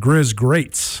for Grizz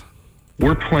Greats.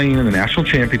 We're playing in the national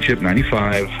championship,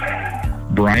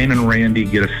 95. Brian and Randy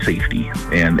get a safety,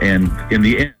 and in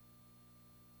the end,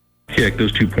 kick,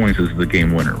 those 2 points is the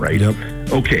game winner, right? Yep.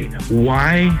 Okay,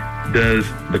 why does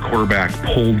the quarterback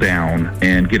pull down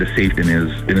and get a safety in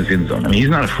his end zone? I mean, he's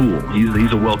not a fool.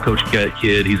 He's a well-coached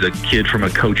kid. He's a kid from a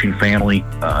coaching family.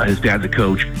 His dad's a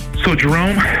coach. So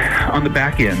Jerome, on the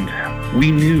back end, we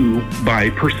knew by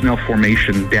personnel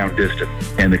formation down distance,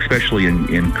 and especially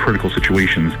in critical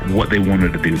situations, what they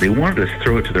wanted to do. They wanted to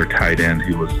throw it to their tight end,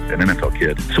 who was an NFL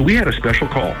kid. So we had a special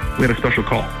call.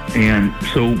 And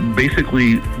so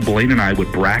basically, Blaine and I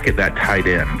would bracket that tight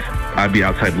end. I'd be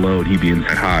outside low, and he'd be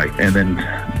inside high. And then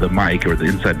the Mike or the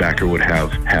inside backer would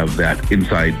have that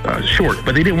inside short.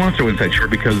 But they didn't want to throw inside short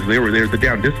because they were there. The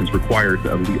down distance required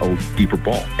a deeper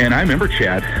ball. And I remember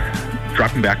Chad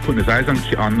dropping back, putting his eyes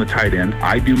on the tight end.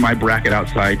 I do my bracket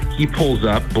outside. He pulls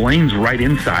up. Blaine's right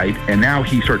inside, and now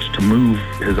he starts to move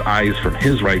his eyes from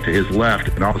his right to his left,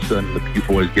 and all of a sudden the Butte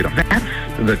boys get him. That's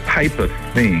the type of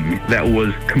thing that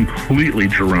was completely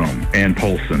Jerome and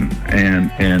Polson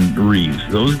and Reeves.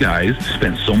 Those guys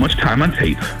spent so much time on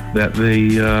tape that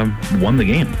they won the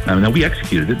game. I mean, we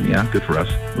executed it, yeah, good for us,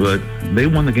 but they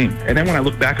won the game. And then when I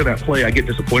look back at that play, I get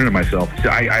disappointed in myself.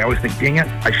 I always think, dang it,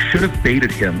 I should have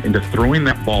baited him into throwing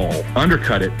that ball,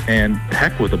 undercut it, and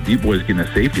heck with the Butte boys getting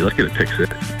a safety. Let's get a pick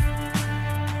six.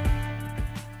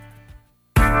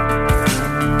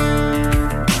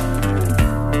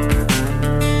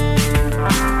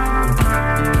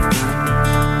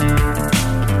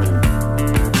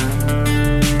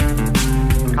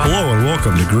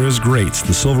 Welcome to Grizz Greats,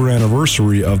 the silver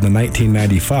anniversary of the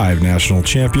 1995 national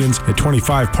champions, a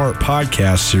 25-part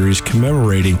podcast series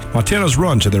commemorating Montana's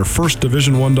run to their first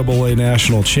Division I AA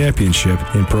national championship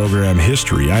in program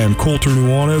history. I am Colter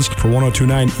Nuanez for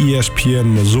 102.9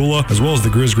 ESPN Missoula, as well as the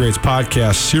Grizz Greats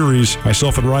podcast series.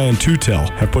 Myself and Ryan Tutel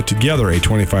have put together a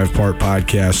 25-part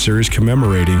podcast series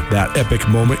commemorating that epic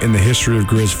moment in the history of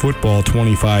Grizz football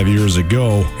 25 years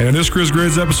ago. And in this Grizz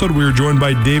Greats episode, we are joined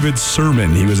by David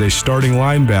Sermon. He was a starting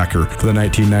linebacker for the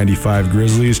 1995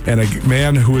 Grizzlies, and a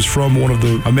man who is from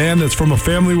a man that's from a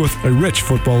family with a rich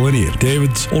football lineage.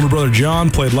 David's older brother John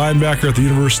played linebacker at the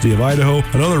University of Idaho.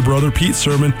 Another brother, Pete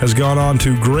Sermon, has gone on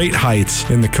to great heights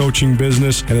in the coaching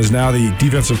business and is now the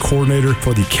defensive coordinator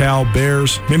for the Cal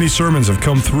Bears. Many Sermons have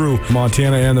come through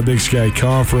Montana and the Big Sky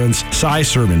Conference. Cy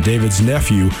Sermon, David's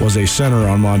nephew, was a center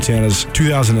on Montana's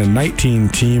 2019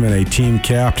 team and a team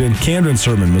captain. Camden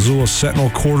Sermon, Missoula's Sentinel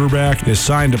quarterback, is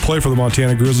signed to play for the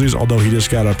Montana Grizzlies, although he just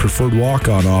got a preferred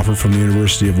walk-on offer from the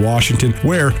University of Washington,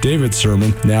 where David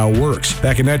Sermon now works.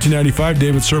 Back in 1995,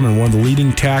 David Sermon, one of the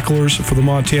leading tacklers for the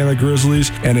Montana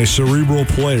Grizzlies and a cerebral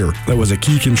player that was a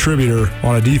key contributor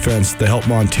on a defense that helped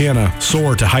Montana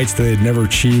soar to heights they had never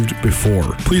achieved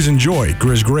before. Please enjoy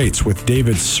Grizz Greats with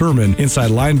David Sermon,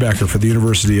 inside linebacker for the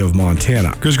University of Montana.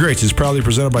 Grizz Greats is proudly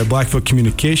presented by Blackfoot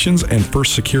Communications and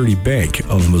First Security Bank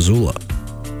of Missoula.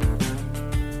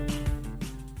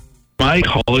 My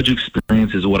college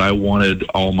experience is what I wanted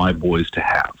all my boys to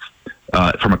have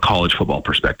from a college football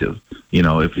perspective. You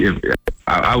know, if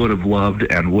I would have loved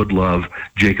and would love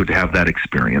Jacob to have that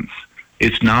experience.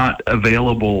 It's not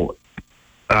available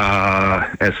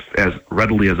as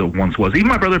readily as it once was. Even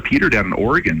my brother Peter down in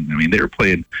Oregon, I mean, they were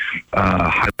playing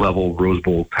high-level Rose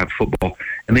Bowl type football,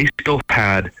 and they still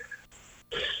had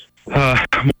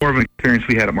more of an experience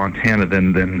we had at Montana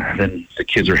than the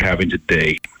kids are having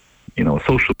today. You know,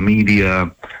 social media,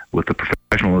 with the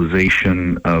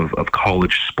professionalization of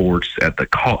college sports at the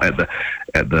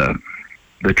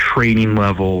training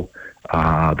level,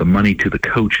 the money to the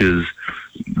coaches,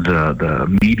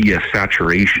 the media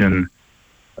saturation.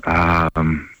 So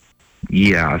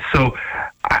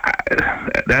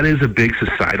that is a big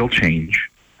societal change.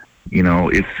 You know,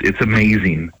 it's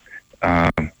amazing.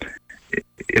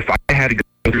 If I had to go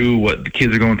through what the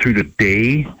kids are going through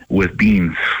today with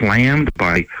being slammed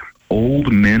by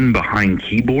old men behind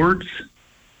keyboards,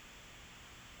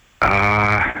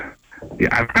 I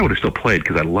would have still played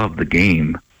because I loved the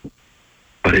game,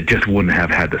 but it just wouldn't have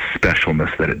had the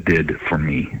specialness that it did for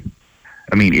me.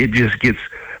 I mean, it just gets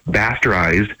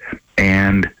bastardized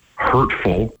and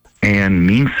hurtful and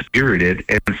mean-spirited,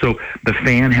 and so the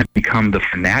fan has become the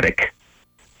fanatic.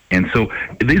 And so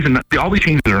all these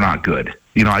changes are not good.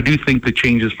 You know, I do think the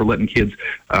changes for letting kids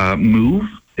move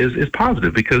is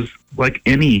positive, because like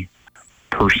any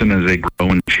person, as they grow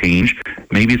and change,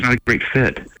 maybe it's not a great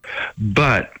fit.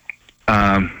 But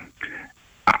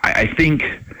I think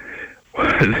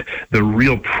the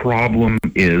real problem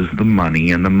is the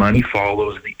money, and the money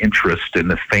follows the interest and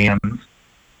the fans.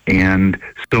 And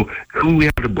so who we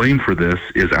have to blame for this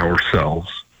is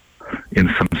ourselves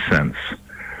in some sense.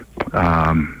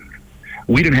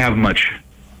 We didn't have much,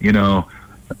 you know,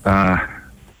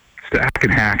 stack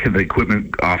and hack in the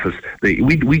equipment office.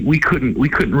 We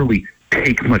couldn't really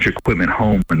take much equipment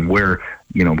home and wear,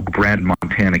 you know, brand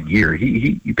Montana gear.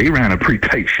 They ran a pretty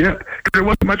tight ship because there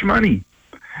wasn't much money,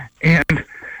 and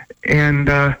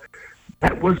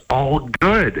that was all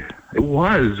good. It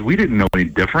was. We didn't know any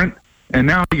different. And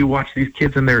now you watch these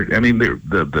kids in their, I mean,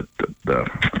 the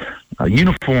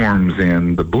uniforms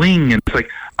and the bling, and it's like,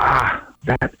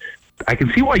 that I can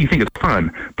see why you think it's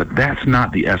fun, but that's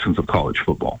not the essence of college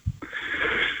football.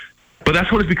 But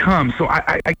that's what it's become. So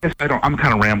I guess I'm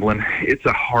kind of rambling. It's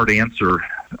a hard answer.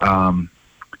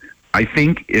 I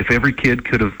think if every kid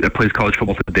that plays college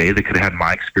football today, they could have had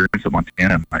my experience at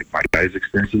Montana, my guys'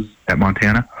 experiences at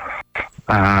Montana,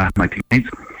 my teammates.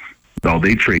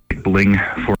 They trade bling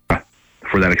for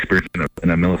that experience in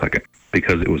a millisecond,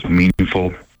 because it was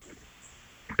meaningful.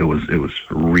 It was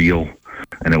real,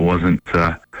 and it wasn't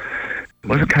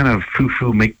kind of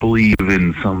foo-foo make-believe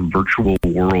in some virtual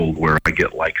world where I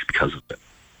get likes because of it.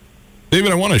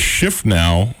 David, I want to shift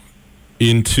now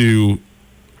into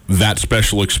that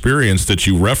special experience that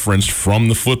you referenced from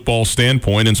the football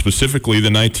standpoint, and specifically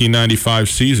the 1995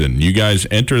 season. You guys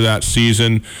enter that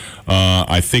season,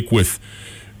 I think,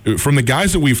 from the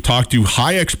guys that we've talked to,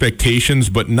 high expectations,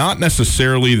 but not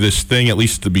necessarily this thing, at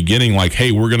least at the beginning, like,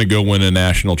 hey, we're going to go win a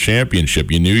national championship.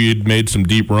 You knew you'd made some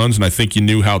deep runs, and I think you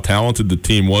knew how talented the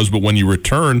team was, but when you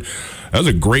returned, that was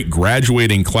a great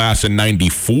graduating class in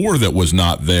 94 that was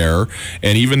not there.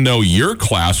 And even though your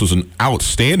class was an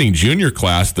outstanding junior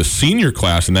class, the senior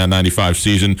class in that 95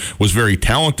 season was very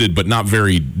talented, but not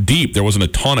very deep. There wasn't a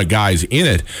ton of guys in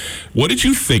it. What did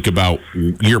you think about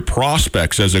your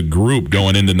prospects as a group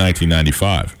going into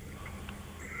 1995?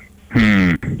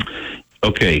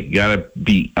 Okay, got to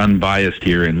be unbiased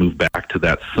here and move back to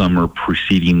that summer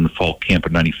preceding the fall camp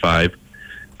of 95.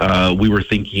 We were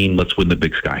thinking, let's win the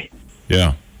Big Sky.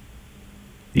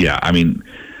 Yeah, I mean,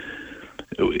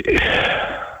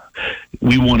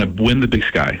 we want to win the Big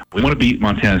Sky. We want to beat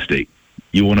Montana State.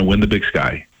 You want to win the Big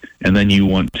Sky, and then you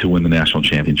want to win the national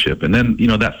championship. And then, you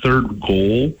know, that third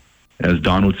goal, as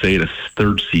Don would say, it, a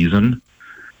third season,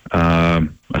 a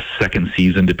second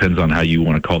season, depends on how you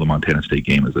want to call the Montana State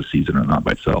game as a season or not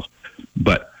by itself.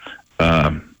 But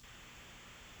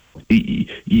it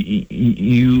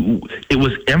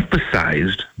was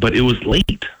emphasized, but it was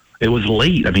late. It was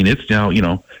late. I mean, it's now, you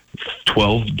know,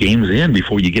 12 games in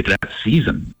before you get to that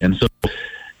season. And so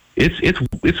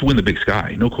it's win the Big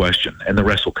Sky, no question, and the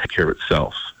rest will take care of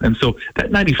itself. And so that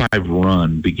 95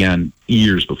 run began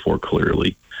years before,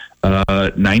 clearly.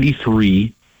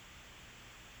 93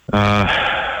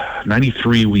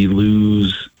 we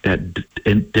lose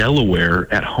in Delaware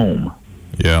at home.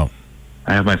 Yeah.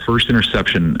 I have my first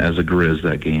interception as a Grizz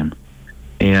that game.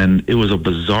 And it was a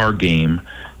bizarre game.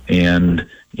 And,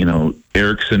 you know,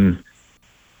 Erickson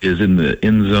is in the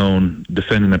end zone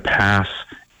defending a pass,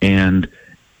 and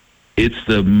it's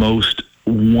the most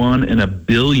 1 in a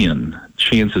billion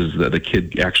chances that the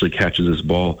kid actually catches this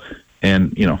ball.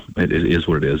 And, you know, it is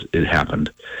what it is. It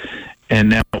happened. And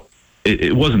now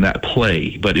it wasn't that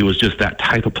play, but it was just that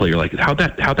type of player. Like how'd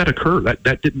that occur?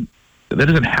 That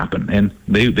doesn't happen. And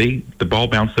the ball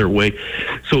bounced their way.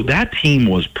 So that team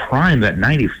was primed. That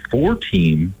 94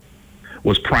 team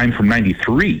was primed from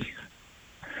 93.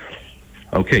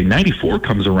 Okay, 94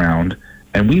 comes around,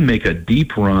 and we make a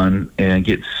deep run and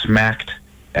get smacked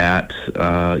at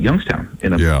Youngstown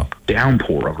in a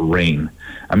downpour of rain.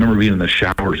 I remember being in the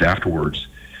showers afterwards,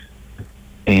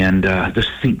 and just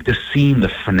seeing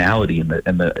the finality and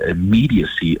the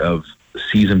immediacy of the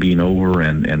season being over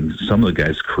and some of the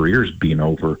guys' careers being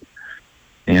over.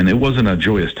 And it wasn't a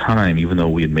joyous time, even though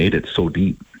we had made it so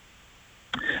deep.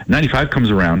 95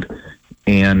 comes around,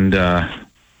 and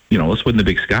let's win the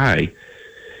Big Sky.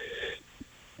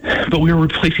 But we were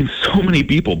replacing so many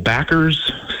people,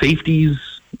 backers, safeties,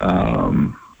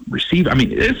 receive. I mean,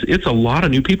 it's a lot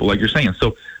of new people, like you're saying.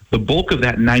 So the bulk of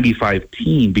that 95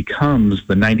 team becomes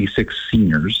the 96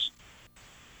 seniors,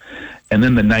 and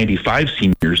then the 95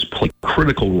 seniors play a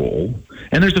critical role.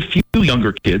 And there's a few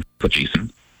younger kids, like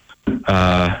Jason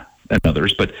and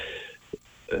others, but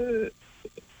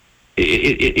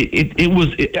it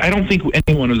was. I don't think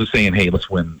anyone was saying, "Hey,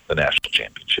 let's win the national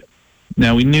championship."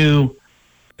 Now we knew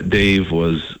Dave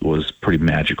was pretty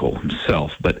magical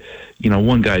himself, but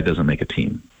one guy doesn't make a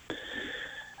team.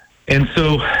 And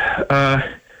so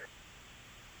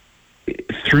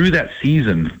through that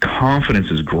season, confidence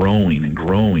is growing and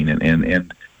growing,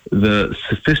 and the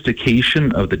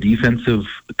sophistication of the defensive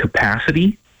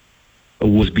capacity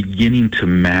was beginning to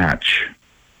match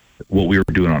what we were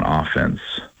doing on offense.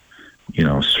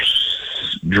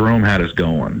 Jerome had us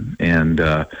going, and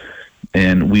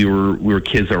we were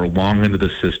kids that were long into the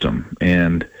system,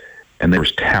 and there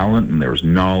was talent, and there was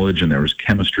knowledge, and there was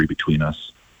chemistry between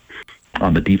us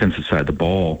on the defensive side of the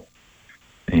ball,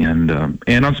 and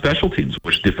on special teams,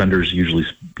 which defenders usually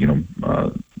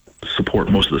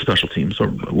support most of the special teams, or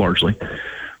largely.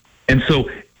 And so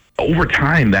over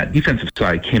time, that defensive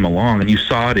side came along, and you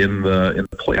saw it in the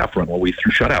playoff run where we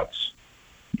threw shutouts.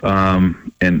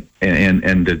 And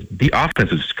the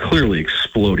offense is clearly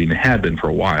exploding. It had been for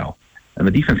a while. And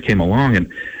the defense came along,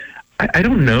 and I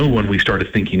don't know when we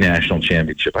started thinking national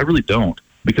championship. I really don't,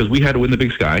 because we had to win the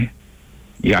Big Sky.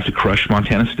 You have to crush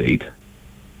Montana State.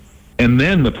 And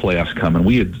then the playoffs come, and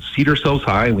we had seeded ourselves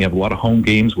high, and we have a lot of home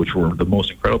games, which were the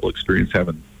most incredible experience,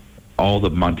 having all the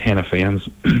Montana fans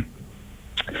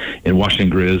in Washington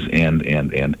Grizz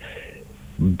and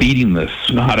beating the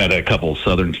snot out of a couple of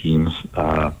Southern teams.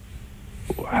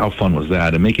 How fun was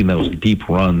that? And making those deep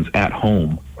runs at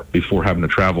home before having to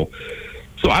travel.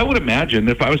 So I would imagine,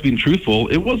 if I was being truthful,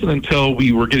 it wasn't until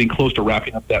we were getting close to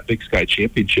wrapping up that Big Sky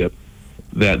championship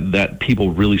that people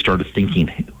really started thinking,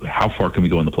 how far can we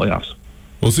go in the playoffs?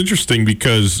 Well, it's interesting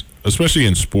because, especially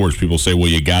in sports, people say, well,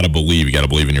 you got to believe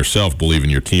in yourself, believe in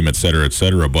your team, et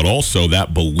cetera, but also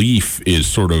that belief is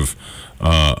sort of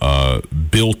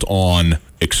built on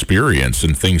experience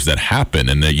and things that happen.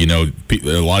 And that,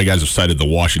 a lot of guys have cited the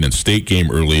Washington State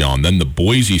game early on, then the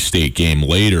Boise State game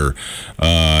later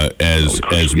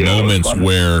as moments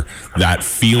where that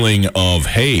feeling of,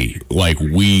 hey, like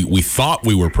we thought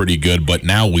we were pretty good, but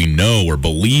now we know or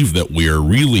believe that we are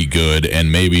really good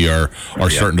and maybe are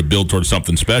starting to build towards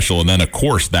something special. And then, of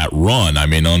course, that run, I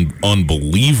mean,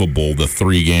 unbelievable, the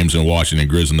 3 games in Washington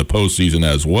Grizz in the postseason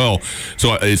as well.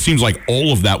 So it seems like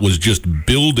all of that was just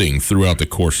building throughout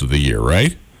the course of the year,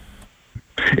 right?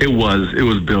 It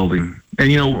was building.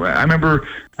 And I remember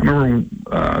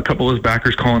a couple of his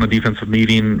backers calling a defensive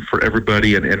meeting for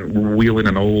everybody and wheeling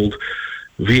an old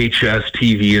VHS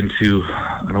TV into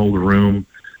an old room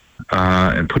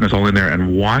and putting us all in there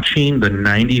and watching the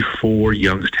 94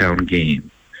 Youngstown game.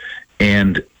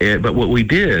 But what we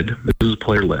did, this was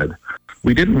player led,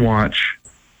 we didn't watch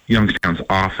Youngstown's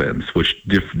offense, which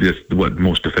what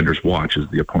most defenders watch is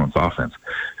the opponent's offense.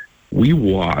 We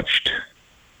watched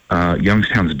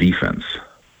Youngstown's defense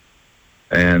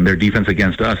and their defense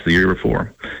against us the year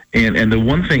before. And the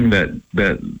one thing that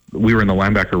we were in the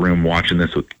linebacker room watching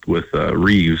this with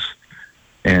Reeves,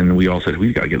 and we all said,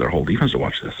 we've got to get our whole defense to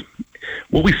watch this.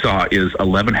 What we saw is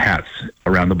 11 hats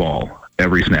around the ball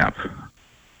every snap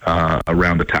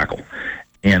around the tackle.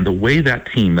 And the way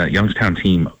that Youngstown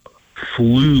team,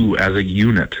 flew as a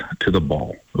unit to the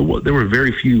ball. There were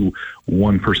very few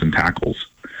one-person tackles.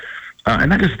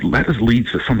 And that just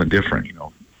leads to something different,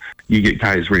 You get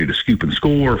guys ready to scoop and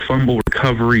score, fumble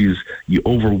recoveries, you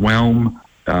overwhelm,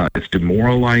 it's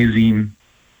demoralizing.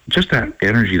 Just that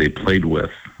energy they played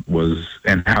with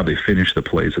and how they finished the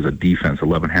plays as a defense,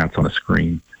 11 hats on a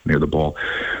screen near the ball.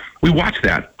 We watched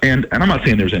that, and I'm not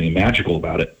saying there's any magical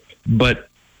about it, but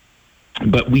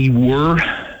we were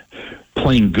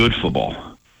playing good football.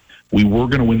 we were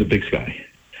going to win the Big Sky.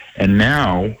 And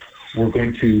now we're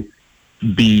going to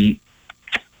be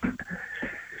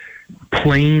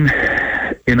playing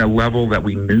in a level that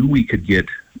we knew we could get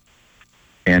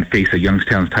and face a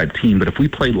Youngstown-type team. But if we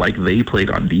played like they played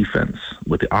on defense,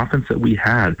 with the offense that we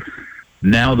had,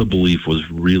 now the belief was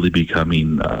really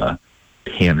becoming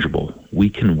tangible. We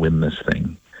can win this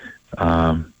thing.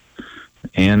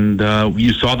 And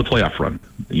you saw the playoff run.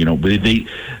 You know,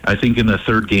 I think in the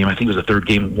third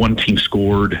game, one team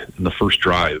scored in the first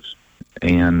drive,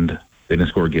 and they didn't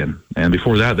score again. And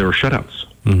before that, there were shutouts.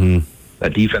 Mm-hmm.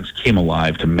 That defense came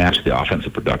alive to match the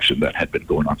offensive production that had been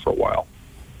going on for a while.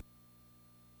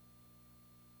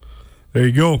 There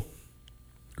you go.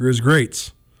 Grizz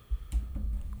Greats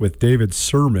with David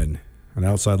Sermon, an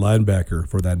outside linebacker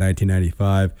for that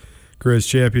 1995 Grizz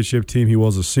championship team. He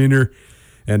was a senior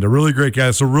and a really great guy.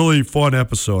 It's a really fun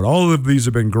episode. All of these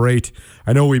have been great.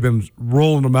 I know we've been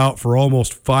rolling them out for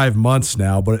almost 5 months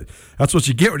now, but that's what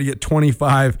you get when you get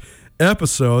 25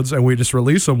 episodes, and we just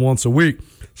release them once a week.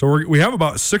 So we have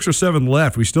about 6 or 7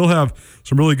 left. We still have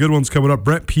some really good ones coming up.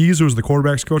 Brent Pease, who was the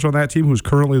quarterbacks coach on that team, who's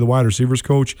currently the wide receivers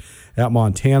coach at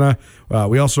Montana.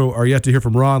 We also are yet to hear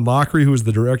from Ron Lockery, who is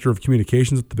the director of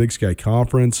communications at the Big Sky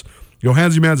Conference.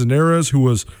 Yohanzi Manzanares, who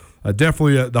was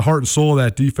definitely the heart and soul of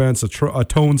that defense, a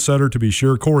tone setter to be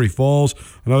sure. Corey Falls,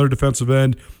 another defensive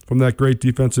end from that great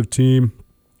defensive team.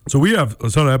 So we have a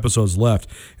ton of episodes left,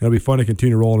 and it'll be fun to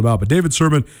continue rolling them out. But David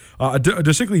Sermon, a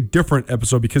distinctly different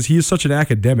episode because he is such an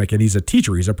academic, and he's a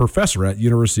teacher. He's a professor at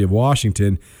University of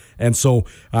Washington. And so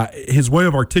his way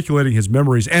of articulating his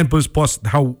memories, and plus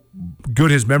how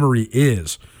good his memory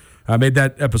is, made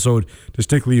that episode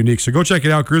distinctly unique. So go check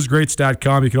it out,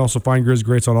 GrizzGreats.com. You can also find Grizz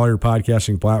Greats on all your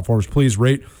podcasting platforms. Please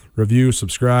rate, review,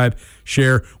 subscribe,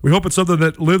 share. We hope it's something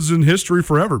that lives in history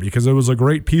forever because it was a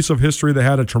great piece of history that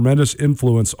had a tremendous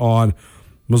influence on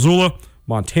Missoula,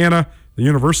 Montana, the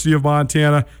University of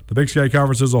Montana, the Big Sky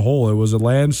Conference as a whole. It was a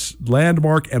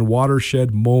landmark and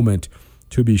watershed moment,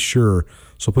 to be sure.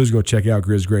 So please go check out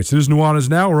Grizz Greats. It is Nuanez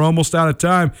Now. We're almost out of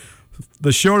time.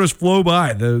 The show just flew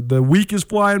by. The week is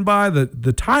flying by.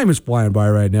 The time is flying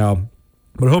by right now.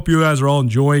 But I hope you guys are all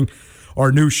enjoying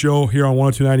our new show here on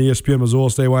 102.9 ESPN Missoula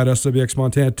Statewide SWX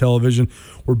Montana Television.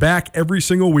 We're back every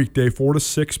single weekday, 4 to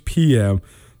 6 p.m.,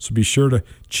 so be sure to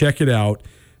check it out.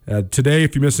 Today,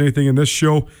 if you missed anything in this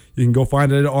show, you can go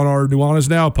find it on our Nuanez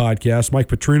Now podcast. Mike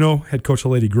Petrino, head coach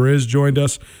of Lady Grizz, joined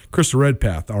us. Krista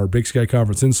Redpath, our Big Sky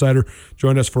Conference insider,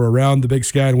 joined us for Around the Big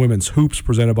Sky and Women's Hoops,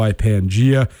 presented by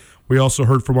Pangea. We also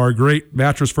heard from our great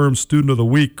Mattress Firm Student of the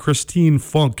Week, Christine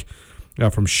Funk,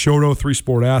 from Shoto,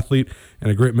 3-sport athlete,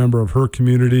 and a great member of her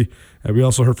community. And we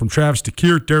also heard from Travis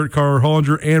DeKeert, Derek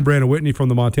Carr-Hollinger, and Brandon Whitney from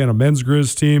the Montana Men's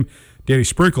Grizz team. Danny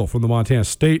Sprinkle from the Montana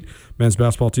State men's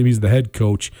basketball team. He's the head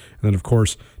coach. And then, of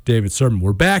course, David Sermon.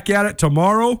 We're back at it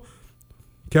tomorrow.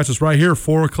 Catch us right here,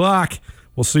 4 o'clock.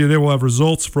 We'll see you there. We'll have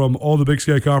results from all the Big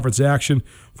Sky Conference action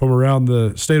from around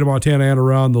the state of Montana and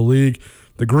around the league.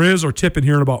 The Grizz are tipping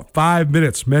here in about 5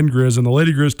 minutes, men Grizz, and the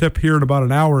Lady Grizz tip here in about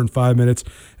an hour and 5 minutes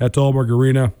at Dahlberg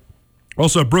Arena.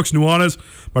 Also have Brooks Nuanez,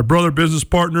 my brother, business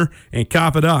partner, and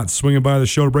confidant, swinging by the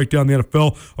show to break down the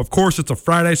NFL. Of course, it's a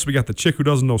Friday, so we got the chick who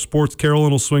doesn't know sports. Carolyn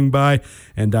will swing by,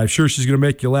 and I'm sure she's going to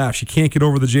make you laugh. She can't get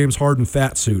over the James Harden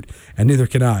fat suit, and neither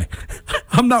can I.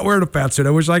 I'm not wearing a fat suit.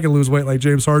 I wish I could lose weight like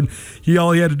James Harden.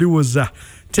 All he had to do was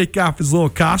take off his little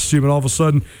costume, and all of a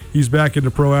sudden, he's back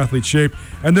into pro athlete shape.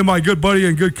 And then my good buddy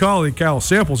and good colleague, Kyle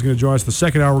Sample, is going to join us the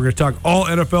second hour. We're going to talk all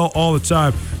NFL all the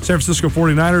time. San Francisco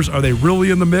 49ers, are they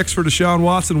really in the mix for Deshaun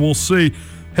Watson? We'll see.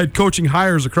 Head coaching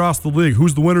hires across the league.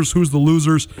 Who's the winners, who's the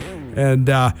losers, and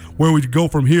where we go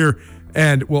from here.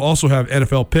 And we'll also have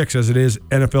NFL picks, as it is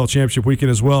NFL Championship Weekend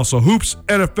as well. So hoops,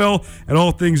 NFL, and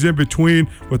all things in between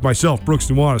with myself, Brooks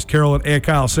Nuanez, Carolyn, and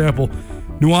Kyle Sample.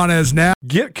 Nuanez Now.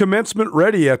 Get commencement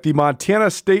ready at the Montana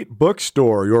State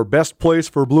Bookstore, your best place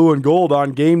for blue and gold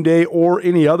on game day or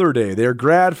any other day. Their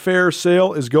grad fair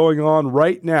sale is going on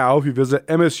right now if you visit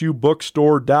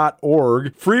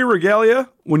msubookstore.org. Free regalia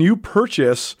when you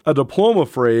purchase a diploma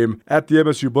frame at the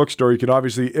MSU Bookstore. You can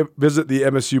obviously visit the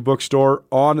MSU Bookstore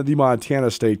on the Montana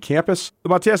State campus. The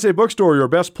Montana State Bookstore, your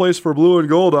best place for blue and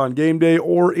gold on game day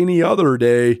or any other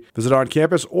day. Visit on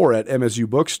campus or at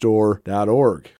msubookstore.org.